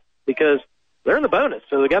well because they're in the bonus,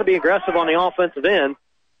 so they've got to be aggressive on the offensive end.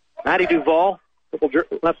 Maddie Duvall,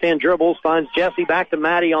 left-hand dribbles, finds Jessie back to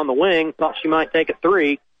Maddie on the wing. Thought she might take a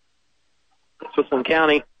 3. Switzerland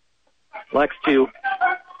County likes to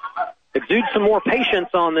exude some more patience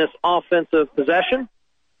on this offensive possession.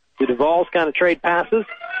 The Duvall's kind of trade passes.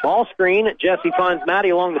 Ball screen. Jessie finds Maddie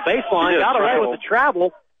along the baseline. Got away with the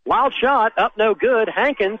travel. Wild shot. Up no good.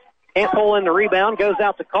 Hankins can't pull in the rebound. Goes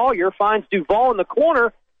out to Collier. Finds Duvall in the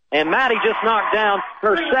corner. And Maddie just knocked down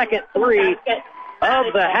her second 3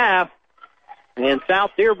 of the half. And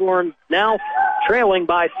South Dearborn now trailing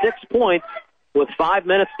by 6 points with 5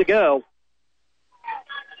 minutes to go.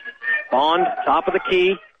 Bond, top of the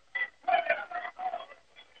key.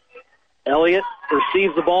 Elliott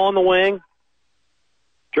receives the ball on the wing.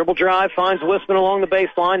 Dribble drive, finds Wisman along the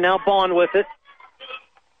baseline. Now Bond with it.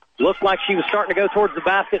 Looked like she was starting to go towards the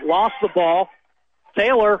basket, lost the ball.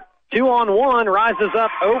 Taylor, 2-on-1, rises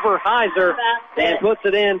up over Heiser and puts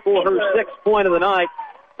it in for her 6th point of the night.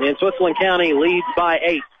 And Switzerland County leads by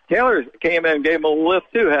 8. Taylor came in and gave him a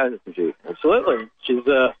lift, too, hasn't she? Absolutely. She's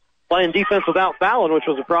playing defense without fouling, which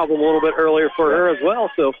was a problem a little bit earlier for her as well.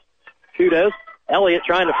 So kudos. Elliott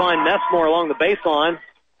trying to find Messmore along the baseline.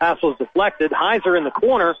 Pass was deflected. Heiser in the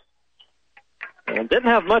corner. And didn't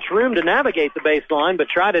have much room to navigate the baseline, but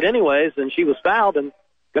tried it anyways, and she was fouled and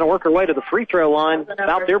going to work her way to the free throw line.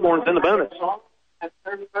 South Dearborn's in the bonus.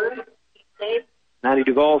 Maddie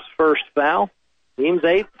Duvall's first foul. Team's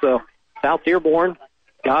 8, so South Dearborn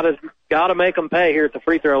got to make them pay here at the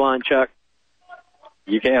free throw line, Chuck.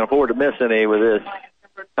 You can't afford to miss any with this.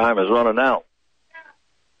 Time is running out.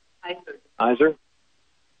 Heiser.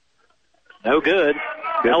 No good.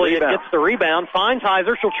 Elliott gets the rebound, finds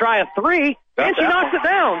Heiser. She'll try a 3, and she knocks it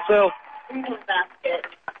down. So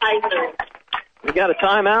we got a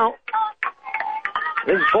timeout.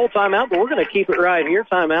 This is full timeout, but we're going to keep it right here.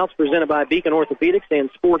 Timeouts presented by Beacon Orthopedics and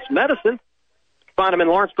Sports Medicine. Find them in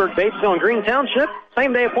Lawrenceburg, Batesville, and Green Township.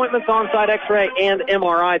 Same-day appointments, on-site X-ray, and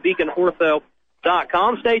MRI,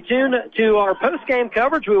 beaconortho.com. Stay tuned to our post-game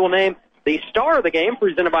coverage. We will name the star of the game,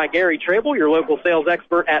 presented by Gary Trable, your local sales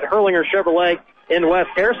expert at Hurlinger Chevrolet in West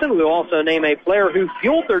Harrison. We will also name a player who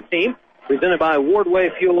fueled their team, presented by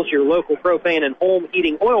Wardway Fuels, your local propane and home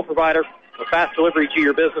heating oil provider. For fast delivery to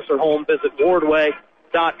your business or home, visit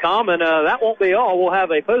wardway.com. And that won't be all. We'll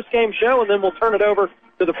have a post-game show, and then we'll turn it over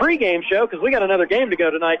to the pregame show because we got another game to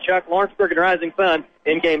go tonight, Chuck. Lawrenceburg and Rising Sun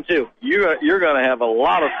in Game 2. You're going to have a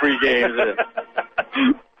lot of free games.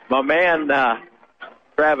 My man,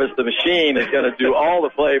 Travis the Machine, is going to do all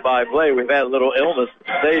the play-by-play. We've had a little illness at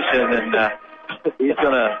the station, and he's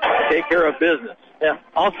going to take care of business. Yeah.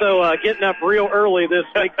 Also, getting up real early this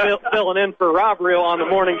week, filling in for Rob Real on the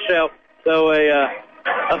morning show. So a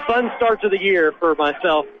fun start to the year for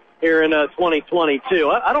myself here in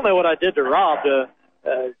 2022. I don't know what I did to Rob to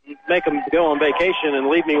make him go on vacation and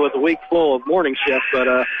leave me with a week full of morning shifts, but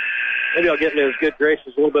maybe I'll get into his good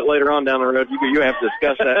graces a little bit later on down the road. You have to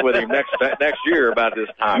discuss that with him next year about this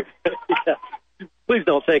time. Yeah. Please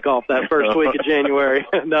don't take off that first week of January.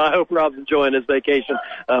 No, I hope Rob's enjoying his vacation.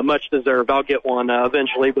 Much deserved. I'll get one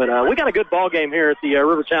eventually. But we got a good ball game here at the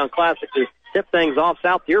Rivertown Classic to tip things off.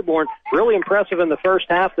 South Dearborn, really impressive in the first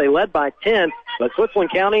half. They led by 10, but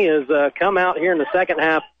Switzerland County has come out here in the second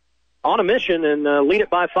half on a mission and lead it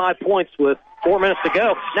by 5 points with 4 minutes to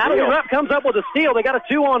go. Natalie Rupp comes up with a steal. They got a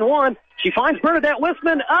 2-on-1. She finds Bernadette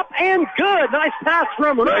Wisman up and good. Nice pass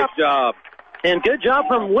from Rupp. Nice job. And good job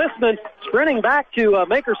from Wisman sprinting back to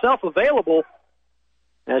make herself available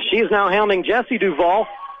as she is now hounding Jessie Duvall,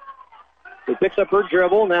 who picks up her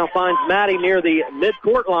dribble, now finds Maddie near the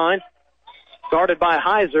midcourt line, guarded by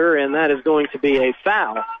Heiser, and that is going to be a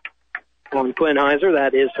foul on Quinn Heiser.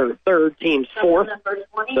 That is her third, team's fourth.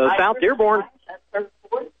 So South Dearborn,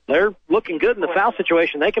 they're looking good in the foul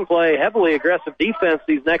situation. They can play heavily aggressive defense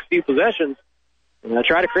these next few possessions and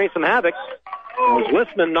try to create some havoc. As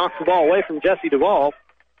Wisman knocks the ball away from Jessie Duvall,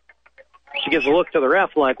 she gives a look to the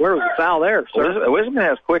ref like, where was the foul there, sir? Wisman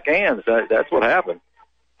has quick hands. That's what happened.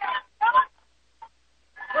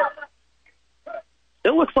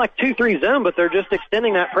 It looks like 2-3 zone, but they're just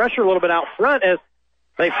extending that pressure a little bit out front as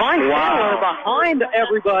They find Taylor behind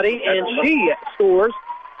everybody, and she scores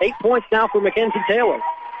 8 points now for Mackenzie Taylor.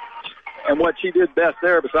 And what she did best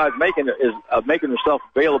there, besides making herself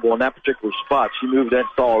available in that particular spot, she moved that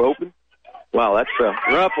stall open. Wow, that's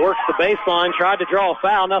Rupp works the baseline, tried to draw a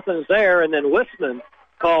foul, nothing's there, and then Wisman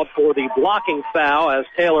called for the blocking foul as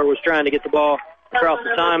Taylor was trying to get the ball across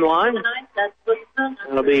the timeline.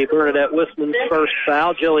 That'll be Bernadette Wisman's first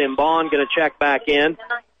foul. Jillian Bond going to check back in.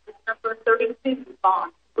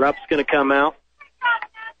 Rupp's going to come out.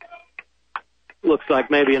 Looks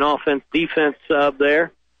like maybe an offense-defense sub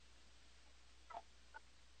there.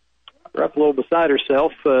 Rupp a little beside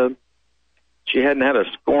herself. She hadn't had a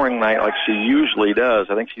scoring night like she usually does.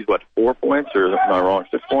 I think she's, 4 points, or am I wrong,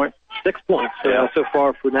 6 points? 6 points so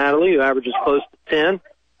far for Natalie, who averages close to 10.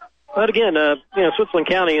 But again, Switzerland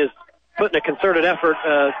County is putting a concerted effort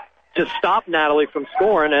to stop Natalie from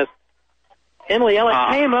scoring, as Emily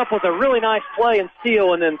Elliott came up with a really nice play and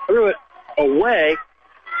steal and then threw it away,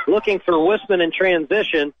 looking for Wisman in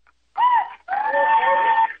transition.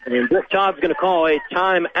 And Britt Todd's going to call a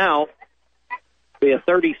timeout. Be a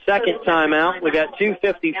 30-second timeout. We got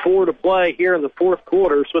 2:54 to play here in the fourth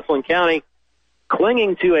quarter. Switzerland County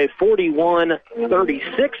clinging to a 41-36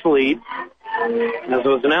 lead. As it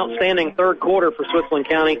was an outstanding third quarter for Switzerland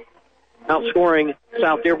County, outscoring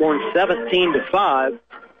South Dearborn 17-5.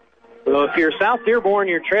 So if you're South Dearborn,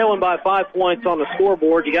 you're trailing by 5 points on the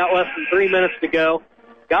scoreboard. You got less than 3 minutes to go.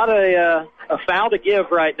 Got a foul to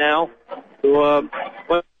give right now. So,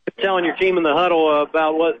 what you're telling your team in the huddle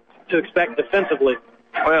about what to expect defensively?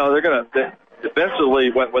 Well, they're going to defensively.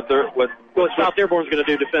 What South Dearborn's going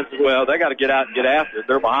to do defensively? Well, they got to get out and get after it.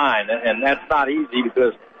 They're behind, and that's not easy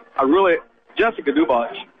because Jessica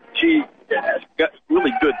Dubois, she has got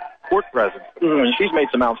really good court presence. Mm-hmm. She's made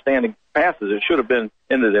some outstanding passes. It should have been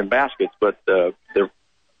into them baskets, but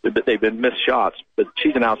they've been missed shots. But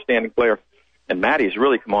she's an outstanding player, and Maddie's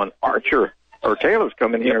really come on. Taylor's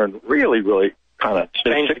come in here and really, really kind of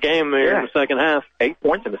changed the game here in the second half. 8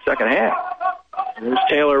 points in the second half. There's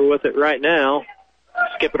Taylor with it right now.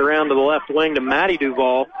 Skip it around to the left wing to Maddie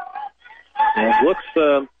Duval. And it looks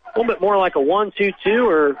a little bit more like a 1-2-2,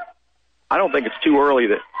 or I don't think it's too early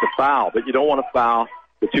to foul, but you don't want to foul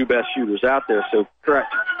the two best shooters out there. So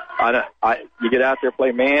correct. You get out there,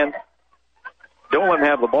 play man. Don't let them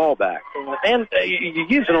have the ball back. And you're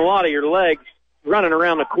using a lot of your legs running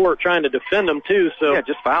around the court trying to defend them, too. So yeah,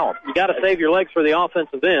 just foul them. You got to save your legs for the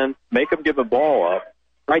offensive end. Make them give the ball up.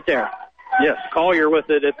 Right there. Yes. Collier with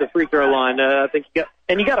it at the free throw line. I think you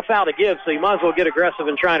got a foul to give, so you might as well get aggressive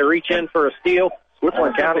and trying to reach in for a steal.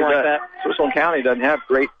 Switzerland County doesn't have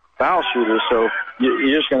great foul shooters, so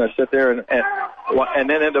you're just going to sit there and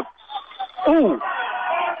then end up. Ooh.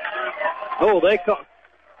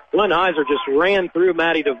 Glenn Heiser just ran through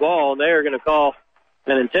Maddie Duvall, and they are going to call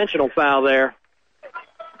an intentional foul there.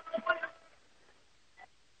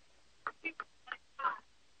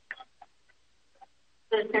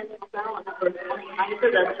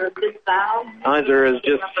 Heiser is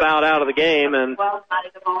just fouled out of the game, and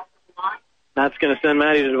that's going to send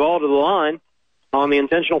Maddie Duvall to the line on the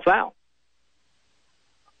intentional foul.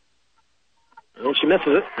 And she misses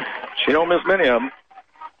it. She don't miss many of them.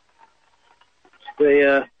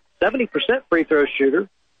 The 70% free throw shooter,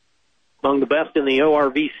 among the best in the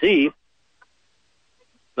ORVC.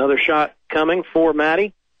 Another shot coming for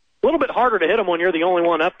Maddie. A little bit harder to hit them when you're the only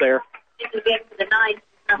one up there.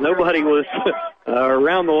 Nobody was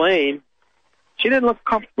around the lane. She didn't look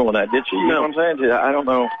comfortable in that, did she? You know what I'm saying? I don't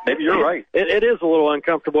know. Maybe you're right. It is a little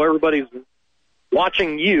uncomfortable. Everybody's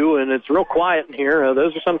watching you, and it's real quiet in here.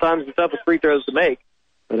 Those are sometimes the toughest free throws to make.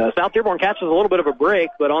 But, South Dearborn catches a little bit of a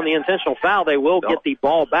break, but on the intentional foul, they will get the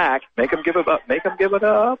ball back. Make them give it up. Make them give it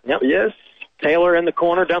up. Yep. Yes. Taylor in the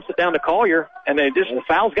corner dumps it down to Collier, and the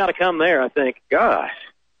foul's got to come there, I think. Gosh.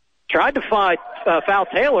 Tried to foul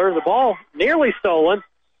Taylor. The ball nearly stolen,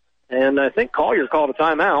 and I think Collier called a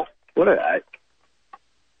timeout. 30-second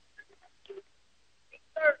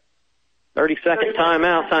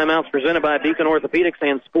timeout. Timeouts presented by Beacon Orthopedics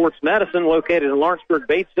and Sports Medicine, located in Lawrenceburg,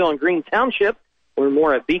 Batesville, and Green Township. Learn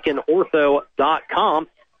more at beaconortho.com.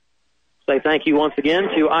 Say thank you once again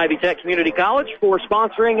to Ivy Tech Community College for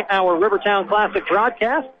sponsoring our Rivertown Classic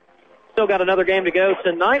broadcast. Still got another game to go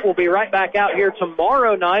tonight. We'll be right back out here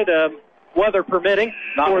tomorrow night, weather permitting,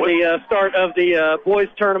 for the start of the boys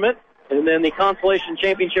tournament, and then the consolation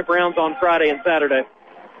championship rounds on Friday and Saturday.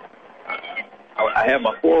 I have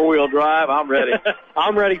my four-wheel drive. I'm ready.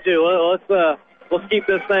 I'm ready too. Let's keep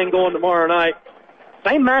this thing going tomorrow night.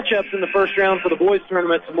 Same matchups in the first round for the boys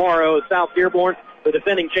tournament tomorrow. South Dearborn, the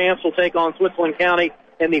defending champs, will take on Switzerland County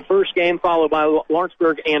in the first game, followed by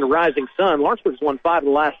Lawrenceburg and Rising Sun. Lawrenceburg's won 5 of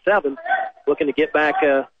the last 7, looking to get back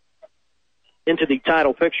into the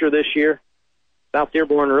title picture this year. South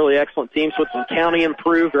Dearborn, a really excellent team. Switzerland County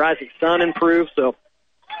improved. Rising Sun improved. So,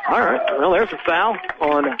 all right. Well, there's a foul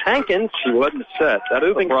on Hankins. She wasn't set. That's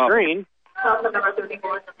moving the problem. screen.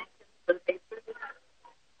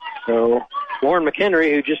 So, Lauren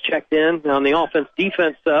McHenry, who just checked in on the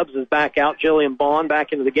offense-defense subs, is back out. Jillian Bond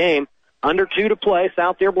back into the game. Under 2 to play.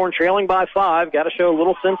 South Dearborn trailing by 5. Got to show a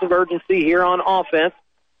little sense of urgency here on offense,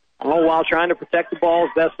 all while trying to protect the ball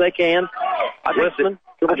as best they can. Westman,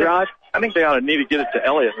 dribble drive. I think they ought to need to get it to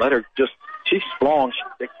Elliott. Let her just, she's strong.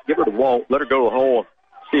 Give her the ball. Let her go to the hole.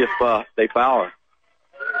 See if they foul her.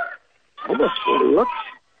 Almost looks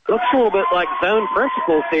a little bit like zone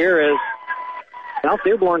principles here as South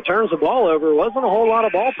Dearborn turns the ball over. Wasn't a whole lot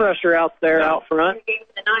of ball pressure out there out front.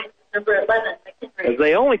 Number 11, as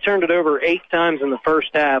they only turned it over 8 times in the first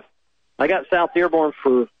half. I got South Dearborn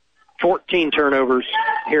for 14 turnovers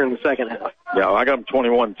here in the second half. Yeah, I got them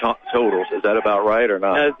 21 totals. Is that about right or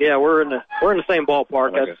not? Yeah, we're in the same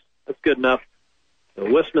ballpark. Okay. That's good enough. So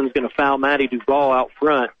Wistman's going to foul Maddie Duvall out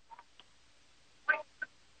front.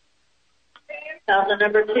 Foul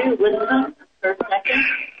number 2, Wistman, first second.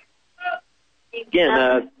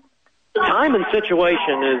 Again, time and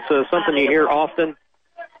situation is something you hear often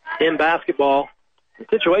in basketball. The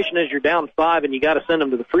situation is you're down 5 and you got to send them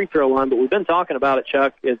to the free throw line, but we've been talking about it,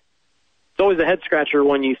 Chuck. It's always a head scratcher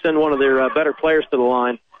when you send one of their better players to the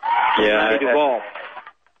line. Yeah, Duvall.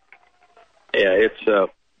 Yeah, it's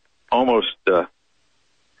almost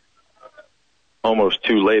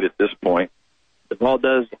too late at this point. Duvall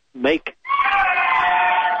does make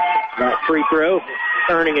that free throw,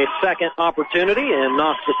 earning a second opportunity, and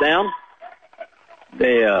knocks it down.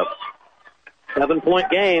 They 7-point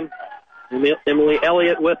game. Emily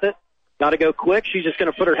Elliott with it. Got to go quick. She's just going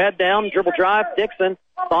to put her head down, dribble drive. Dixon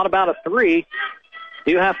thought about a 3.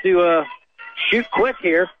 You have to shoot quick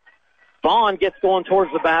here. Vaughn gets going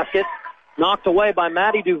towards the basket. Knocked away by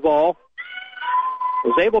Maddie Duvall.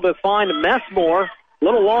 Was able to find Messmore. A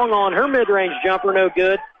little long on her mid-range jumper, no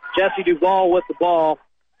good. Jessie Duvall with the ball.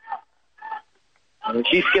 And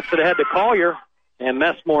she skips it ahead to Collier, and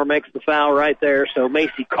Messmore makes the foul right there. So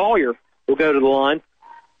Macy Collier will go to the line.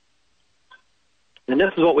 And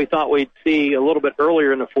this is what we thought we'd see a little bit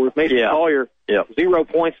earlier in the fourth. Macy Collier, 0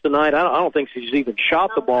 points tonight. I don't think she's even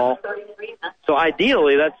shot the ball. So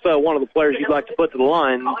ideally, that's one of the players you'd like to put to the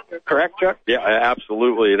line. Correct, Chuck? Yeah,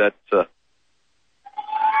 absolutely. That's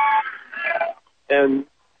and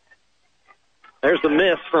there's the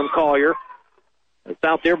miss from Collier.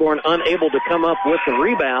 South Dearborn unable to come up with the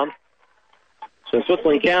rebound. So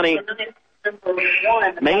Switzerland County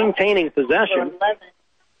maintaining possession.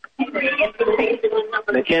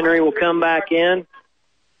 McHenry will come back in.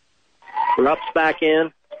 Rupp's back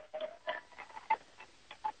in.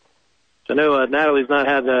 So I know Natalie's not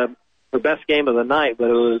had her best game of the night, but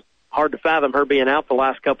it was hard to fathom her being out the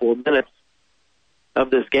last couple of minutes of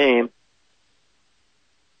this game.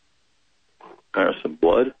 There's some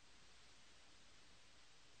blood.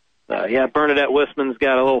 Bernadette Wistman's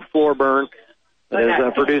got a little floor burn that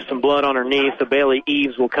has produced some blood on her knee, so Bailey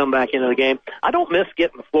Eves will come back into the game. I don't miss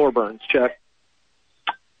getting the floor burns, Chuck.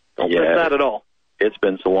 Don't miss that at all. It's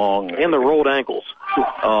been so long. And the rolled ankles.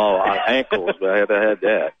 Oh, ankles. I had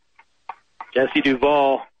that. Jessie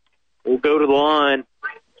Duvall will go to the line.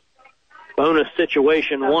 Bonus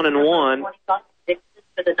situation, 1-1.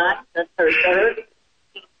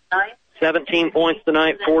 17 points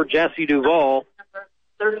tonight for Jessie Duvall.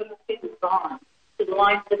 32 gone. To the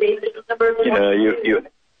line for the number 20. You know, you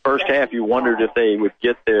first half you wondered if they would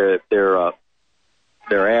get their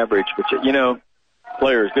average, but good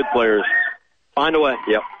players find a way.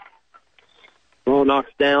 Yep. Well,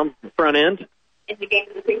 knocks down the front end.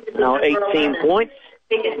 Now 18 points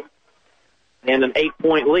and an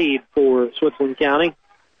 8-point lead for Switzerland County.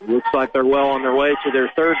 Looks like they're well on their way to their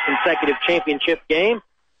 3rd consecutive championship game.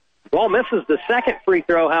 Ball misses the second free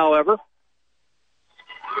throw, however.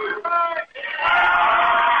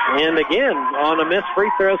 And again, on a missed free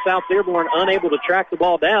throw, South Dearborn unable to track the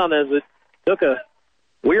ball down as it took a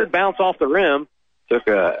weird bounce off the rim. Took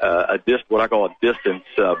what I call a distance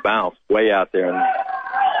bounce way out there, and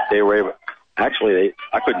they were able. Actually,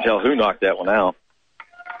 I couldn't tell who knocked that one out.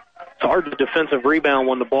 It's hard to defensive rebound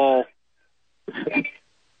when the ball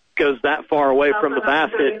goes that far away from the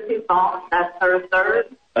basket. That's her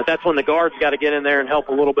 3rd. But that's when the guards got to get in there and help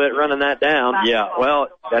a little bit running that down. Yeah, well,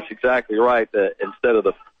 that's exactly right. Instead of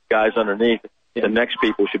the guys underneath, the next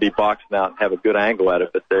people should be boxing out and have a good angle at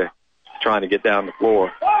it, but they're trying to get down the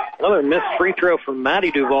floor. Another missed free throw from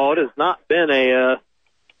Maddie Duvall. It has not been a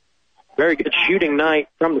very good shooting night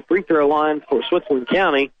from the free throw line for Switzerland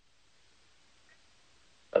County.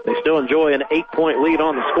 But they still enjoy an 8-point lead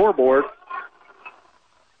on the scoreboard.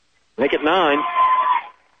 Make it 9.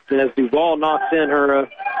 And as Duval knocks in her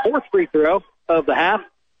fourth free throw of the half.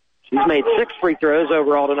 She's made 6 free throws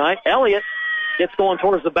overall tonight. Elliott gets going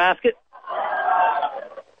towards the basket.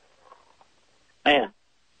 Man,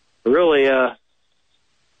 really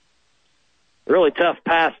tough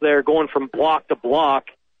pass there, going from block to block.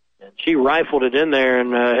 And she rifled it in there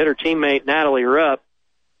and hit her teammate Natalie Rupp.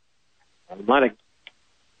 Might have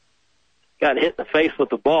got hit in the face with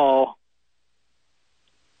the ball.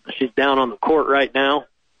 She's down on the court right now.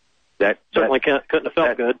 That certainly couldn't have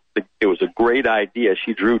felt good. It was a great idea.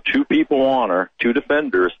 She drew 2 people on her, 2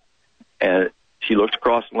 defenders, and she looked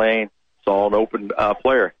across the lane, saw an open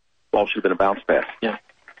player. Ball should have been a bounce pass. Yeah.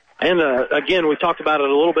 And, again, we talked about it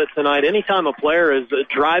a little bit tonight. Anytime a player is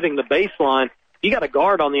driving the baseline, you got a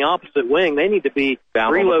guard on the opposite wing. They need to be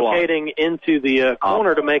relocating into the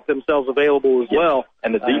corner to make themselves available as well.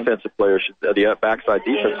 And the defensive player the backside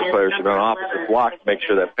defensive player should be on opposite block to make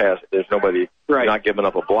sure that pass, there's nobody not giving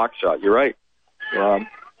up a block shot. You're right.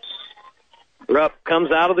 Rupp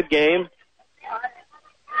comes out of the game.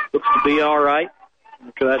 Looks to be all right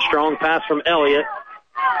after that strong pass from Elliott.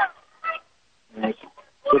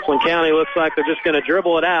 Switzerland County looks like they're just going to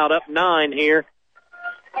dribble it out, up 9 here.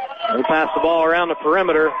 They'll pass the ball around the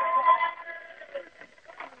perimeter.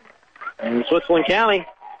 And Switzerland County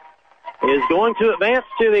is going to advance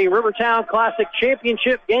to the Rivertown Classic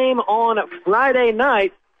Championship game on Friday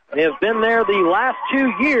night. They have been there the last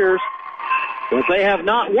 2 years, but they have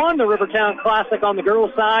not won the Rivertown Classic on the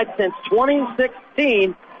girls' side since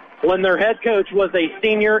 2016 when their head coach was a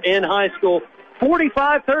senior in high school.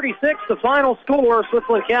 45-36, the final score.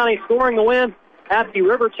 Switzerland County scoring the win at the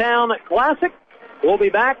Rivertown Classic. We'll be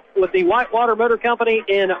back with the Whitewater Motor Company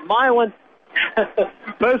in Milan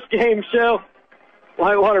post-game show.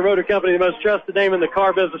 Whitewater Motor Company, the most trusted name in the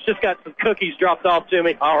car business, just got some cookies dropped off to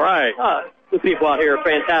me. All right. The people out here are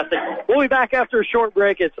fantastic. We'll be back after a short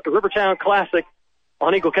break. It's Rivertown Classic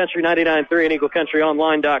on Eagle Country 99.3 and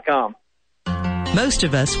EagleCountryOnline.com. Most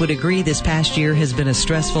of us would agree this past year has been a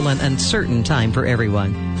stressful and uncertain time for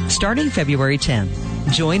everyone. Starting February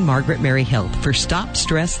 10th, join Margaret Mary Health for Stop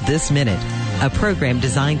Stress This Minute, a program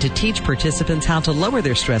designed to teach participants how to lower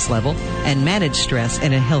their stress level and manage stress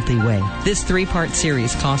in a healthy way. This 3-part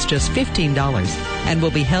series costs just $15 and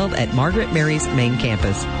will be held at Margaret Mary's main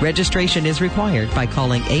campus. Registration is required by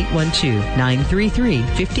calling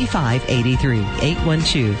 812-933-5583.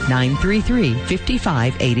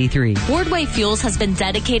 812-933-5583. Wardway Fuels has been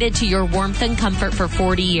dedicated to your warmth and comfort for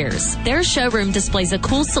 40 years. Their showroom displays a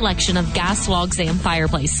cool selection of gas logs and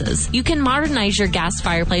fireplaces. You can modernize your gas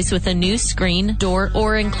fireplace with a new screen, door,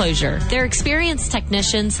 or enclosure. Their experienced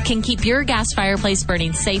technicians can keep your gas fireplace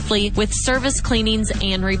burning safely with service cleanings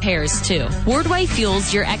and repairs too. Wardway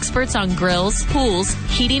Fuels, your experts on grills, pools,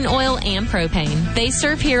 heating oil, and propane. They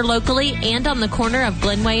serve here locally and on the corner of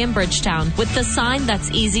Glenway and Bridgetown with the sign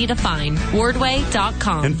that's easy to find.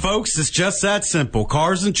 Wardway.com. And folks, it's just that simple.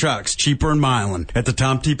 Cars and trucks cheaper in Milan at the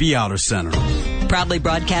Tom Tepe Auto Center. Proudly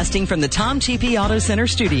broadcasting from the Tom Tepe Auto Center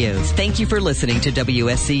studios. Thank you for listening to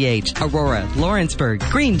WSCH, Aurora, Lawrenceburg,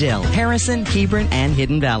 Greendale, Harrison, Hebron, and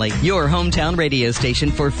Hidden Valley. Your hometown radio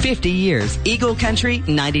station for 50 years. Eagle Country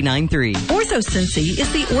 99.3. OrthoCincy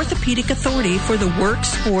is the orthopedic authority for the work,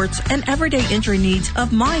 sports, and everyday injury needs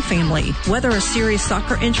of my family. Whether a serious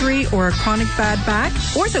soccer injury or a chronic bad back,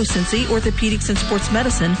 OrthoCincy Orthopedics and Sports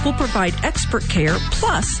Medicine will provide expert care.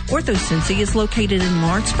 Plus, OrthoCincy is located in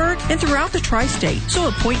Lawrenceburg and throughout the tri-state, so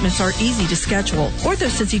appointments are easy to schedule.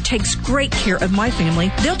 OrthoCincy takes great care of my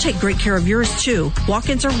family. They'll take great care of yours too.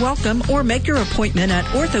 Walk-ins are welcome, or make your appointment at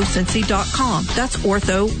orthocincy.com. That's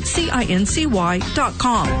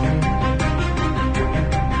orthocincy.com.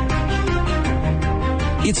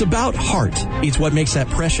 It's about heart. It's what makes that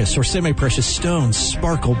precious or semi-precious stone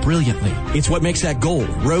sparkle brilliantly. It's what makes that gold,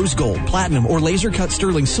 rose gold, platinum, or laser-cut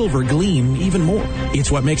sterling silver gleam even more.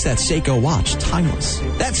 It's what makes that Seiko watch timeless.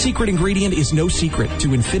 That secret ingredient is no secret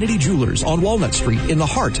to Infinity Jewelers on Walnut Street in the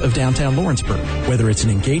heart of downtown Lawrenceburg. Whether it's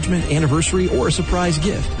an engagement, anniversary, or a surprise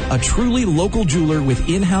gift, a truly local jeweler with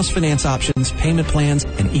in-house finance options, payment plans,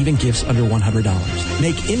 and even gifts under $100.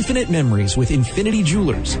 Make infinite memories with Infinity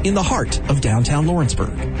Jewelers in the heart of downtown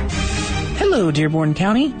Lawrenceburg. Hello, Dearborn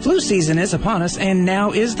County. Flu season is upon us, and now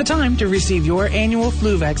is the time to receive your annual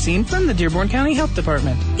flu vaccine from the Dearborn County Health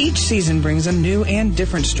Department. Each season brings a new and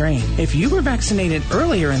different strain. If you were vaccinated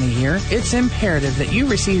earlier in the year, it's imperative that you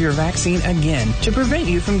receive your vaccine again to prevent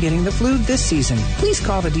you from getting the flu this season. Please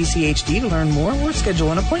call the DCHD to learn more or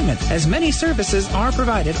schedule an appointment, as many services are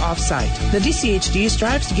provided off-site. The DCHD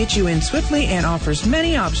strives to get you in swiftly and offers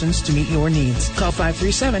many options to meet your needs. Call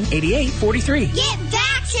 537-8843. Get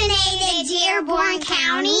vaccinated, Dearborn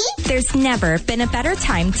County. There's never been a better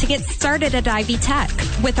time to get started at Ivy Tech.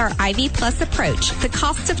 With our Ivy Plus approach, the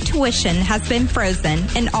cost of tuition has been frozen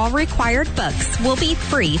and all required books will be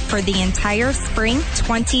free for the entire spring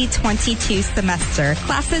 2022 semester.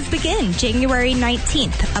 Classes begin January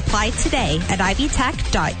 19th. Apply today at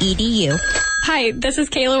ivytech.edu. Hi, this is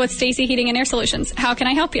Kayla with Stacy Heating and Air Solutions. How can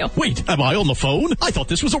I help you? Wait, am I on the phone? I thought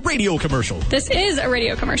this was a radio commercial. This is a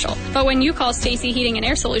radio commercial. But when you call Stacy Heating and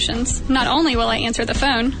Air Solutions, not only will I answer the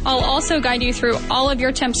phone, I'll also guide you through all of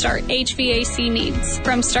your TempStar HVAC needs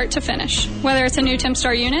from start to finish. Whether it's a new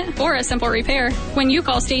TempStar unit or a simple repair, when you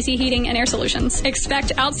call Stacy Heating and Air Solutions,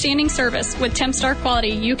 expect outstanding service with TempStar quality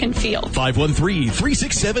you can feel.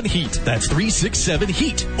 513-367-HEAT. That's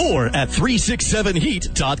 367-HEAT. Or at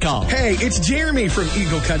 367heat.com. Hey, it's Jeremy from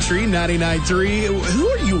Eagle Country 99.3. Who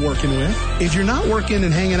are you working with? If you're not working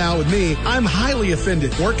and hanging out with me, I'm highly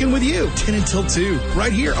offended. Working with you 10 until 2,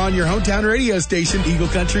 right here on your hometown radio station, Eagle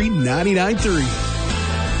Country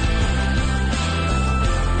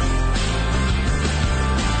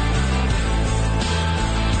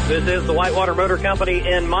 99.3. This is the Whitewater Motor Company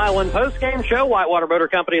in Milan post-game show. Whitewater Motor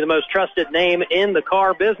Company, the most trusted name in the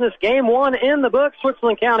car business. Game 1 in the books.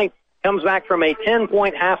 Switzerland County comes back from a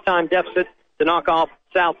 10-point halftime deficit to knock off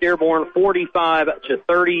South Dearborn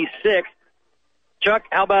 45-36. Chuck,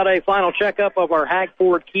 how about a final checkup of our Hag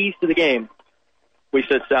Ford keys to the game? We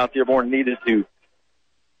said South Dearborn needed to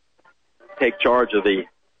take charge of the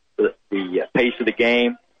pace of the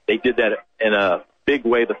game. They did that in a big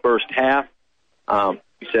way the first half.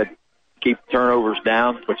 We said keep turnovers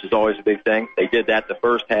down, which is always a big thing. They did that the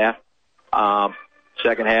first half.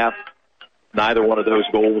 Second half, neither one of those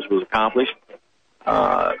goals was accomplished.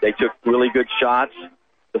 They took really good shots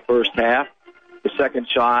the first half. The second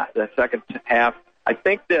half, I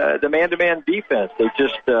think the man-to-man defense, they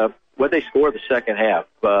just, what they score the second half?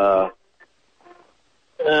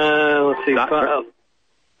 Let's see.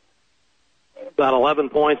 About 11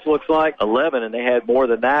 points, looks like. 11, and they had more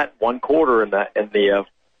than that one quarter in the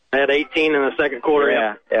They had 18 in the second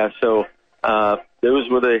quarter. Yeah. So those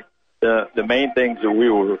were the main things that we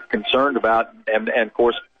were concerned about, and of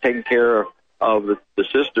course taking care of the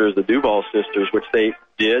sisters, the Duval sisters, which they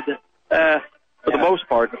did for the most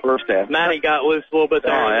part in the first half. Maddie got loose a little bit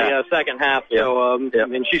there in the second half. Yeah. So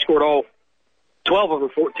and she scored all 12 of her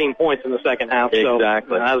 14 points in the second half.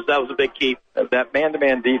 Exactly. So that was a big key. That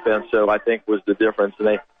man-to-man defense, so I think, was the difference. And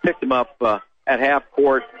they picked them up at half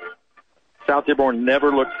court. South Dearborn never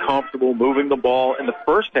looked comfortable moving the ball in the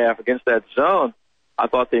first half against that zone. I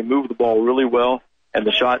thought they moved the ball really well, and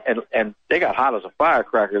the shot, and they got hot as a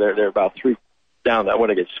firecracker. They're about 3 down that when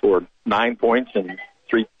they get scored 9 points and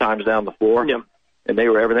 3 times down the floor. Yep. And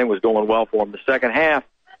everything was going well for them. The second half,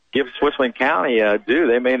 give Switzerland County due.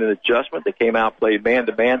 They made an adjustment. They came out, played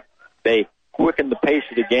man-to-man. They quickened the pace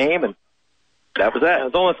of the game, and that was that. It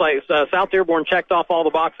was almost like South Dearborn checked off all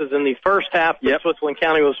the boxes in the first half. Yep. Switzerland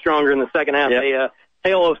County was stronger in the second half. Yep.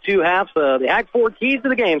 Tale of two halves. The Hag Ford keys to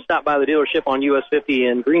the game. Stop by the dealership on US 50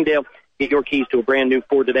 in Greendale. Get your keys to a brand new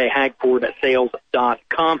Ford today.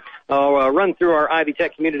 HagFordSales.com. I'll run through our Ivy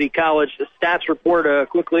Tech Community College stats report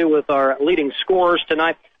quickly with our leading scorers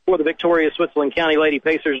tonight. For the victorious Switzerland County Lady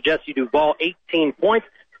Pacers, Jessie Duvall, 18 points.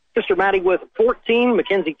 Sister Maddie with 14,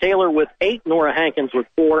 Mackenzie Taylor with 8, Nora Hankins with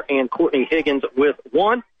 4, and Courtney Higgins with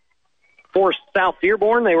 1. For South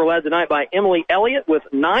Dearborn, they were led tonight by Emily Elliott with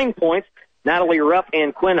 9 points, Natalie Rupp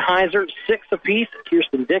and Quinn Heiser, 6 apiece,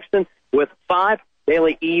 Kirsten Dixon with 5,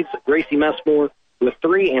 Bailey Eves, Gracie Messmore with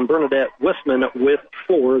 3, and Bernadette Wissman with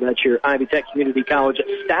 4. That's your Ivy Tech Community College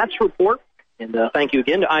stats report. And thank you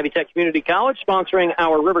again to Ivy Tech Community College sponsoring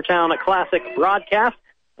our Rivertown Classic broadcast.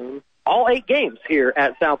 All 8 games here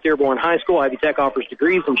at South Dearborn High School. Ivy Tech offers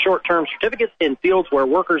degrees and short-term certificates in fields where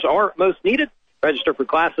workers are most needed. Register for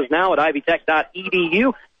classes now at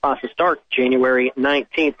ivytech.edu. Classes start January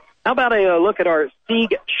 19th. How about a look at our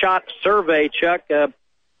SIEG shot survey, Chuck?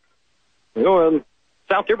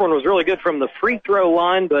 South Dearborn was really good from the free throw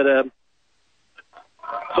line, but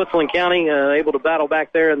Switzerland County able to battle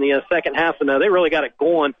back there in the second half, and they really got it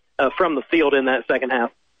going from the field in that second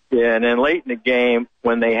half. Yeah, and then late in the game,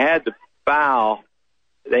 when they had to foul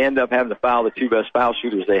they end up having to foul the two best foul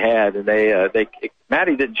shooters they had, and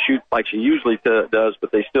Maddie didn't shoot like she usually does,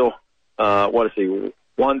 but they still, 1,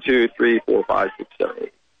 2, 3, 4, 5, 6, 7,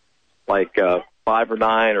 8, like 5 for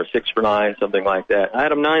 9 or 6 for 9, something like that. I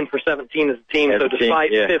had them 9 for 17 as a team, so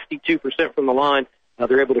despite 52% from the line,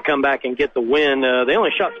 they're able to come back and get the win. They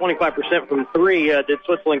only shot 25% from 3, did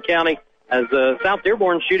Switzerland County, as South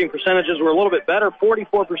Dearborn's shooting percentages were a little bit better,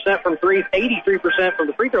 44% from 3, 83% from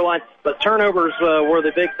the free throw line, but turnovers were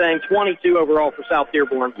the big thing, 22 overall for South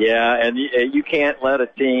Dearborn. Yeah, and you can't let a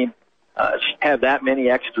team have that many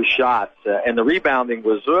extra shots, and the rebounding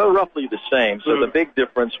was roughly the same. So the big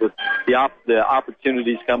difference with the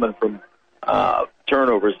opportunities coming from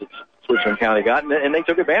turnovers that Switzerland County got, and they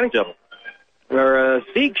took advantage of them. Our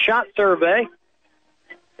Sieg Shot Survey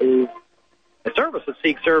is a service of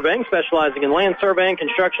Sieg Surveying, specializing in land surveying,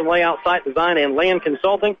 construction layout, site design, and land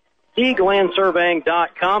consulting.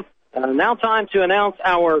 SiegLandSurveying.com. Now time to announce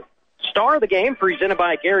our star of the game, presented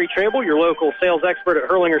by Gary Trable, your local sales expert at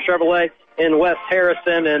Hurlinger Chevrolet in West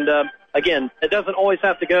Harrison. And, again, it doesn't always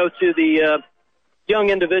have to go to the young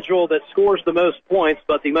individual that scores the most points,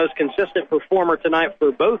 but the most consistent performer tonight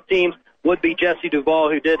for both teams would be Jessie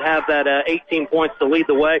Duvall, who did have that 18 points to lead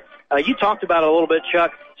the way. You talked about it a little bit,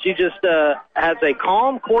 Chuck. She just has a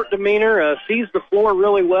calm court demeanor, sees the floor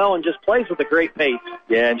really well, and just plays with a great pace.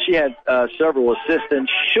 Yeah, and she had several assists, and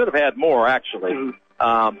should have had more, actually.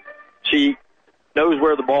 She knows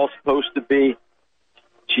where the ball's supposed to be.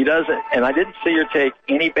 She doesn't, and I didn't see her take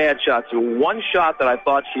any bad shots. So one shot that I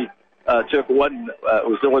thought she took was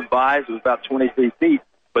ill-advised. It was about 23 feet,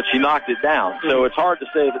 but she knocked it down. So it's hard to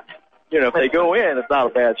say that, if they go in, it's not a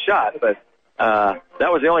bad shot. But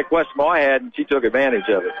that was the only question I had, and she took advantage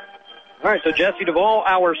of it. All right, so Jessie Duvall,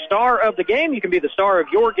 our star of the game. You can be the star of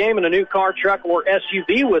your game in a new car, truck, or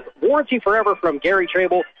SUV with warranty forever from Gary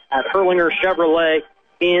Trable at Hurlinger Chevrolet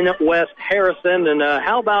in West Harrison. And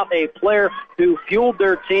how about a player who fueled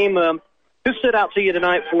their team? Who stood out to you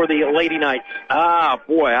tonight for the Lady Knights?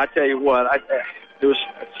 Boy, I tell you what, there was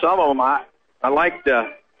some of them I liked.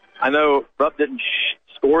 I know Rupp didn't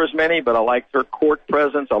score as many, but I liked her court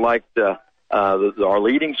presence. I liked our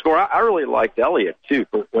leading scorer. I really liked Elliott too.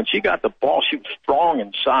 When she got the ball, she was strong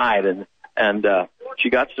inside, and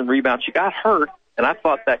she got some rebounds. She got hurt, and I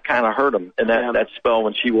thought that kind of hurt him in that spell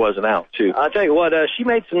when she wasn't out too. I'll tell you what, she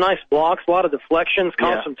made some nice blocks, a lot of deflections,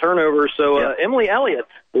 caused some turnovers. So Emily Elliott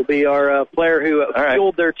will be our player who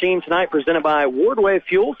fueled their team tonight, presented by Wardway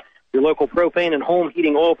Fuels, your local propane and home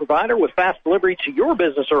heating oil provider with fast delivery to your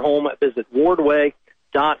business or home. Visit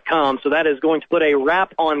Wardway.com. So that is going to put a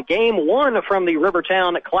wrap on Game 1 from the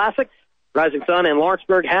Rivertown Classic. Rising Sun and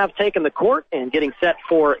Lawrenceburg have taken the court and getting set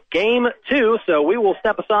for Game 2. So we will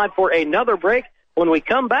step aside for another break. When we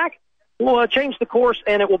come back, we'll change the course,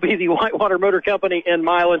 and it will be the Whitewater Motor Company in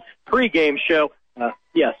Milan pregame show.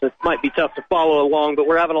 Yes, it might be tough to follow along, but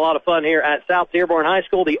we're having a lot of fun here at South Dearborn High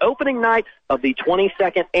School, the opening night of the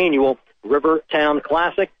 22nd annual Rivertown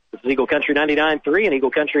Classic. This is Eagle Country 99.3 and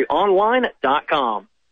EagleCountryOnline.com.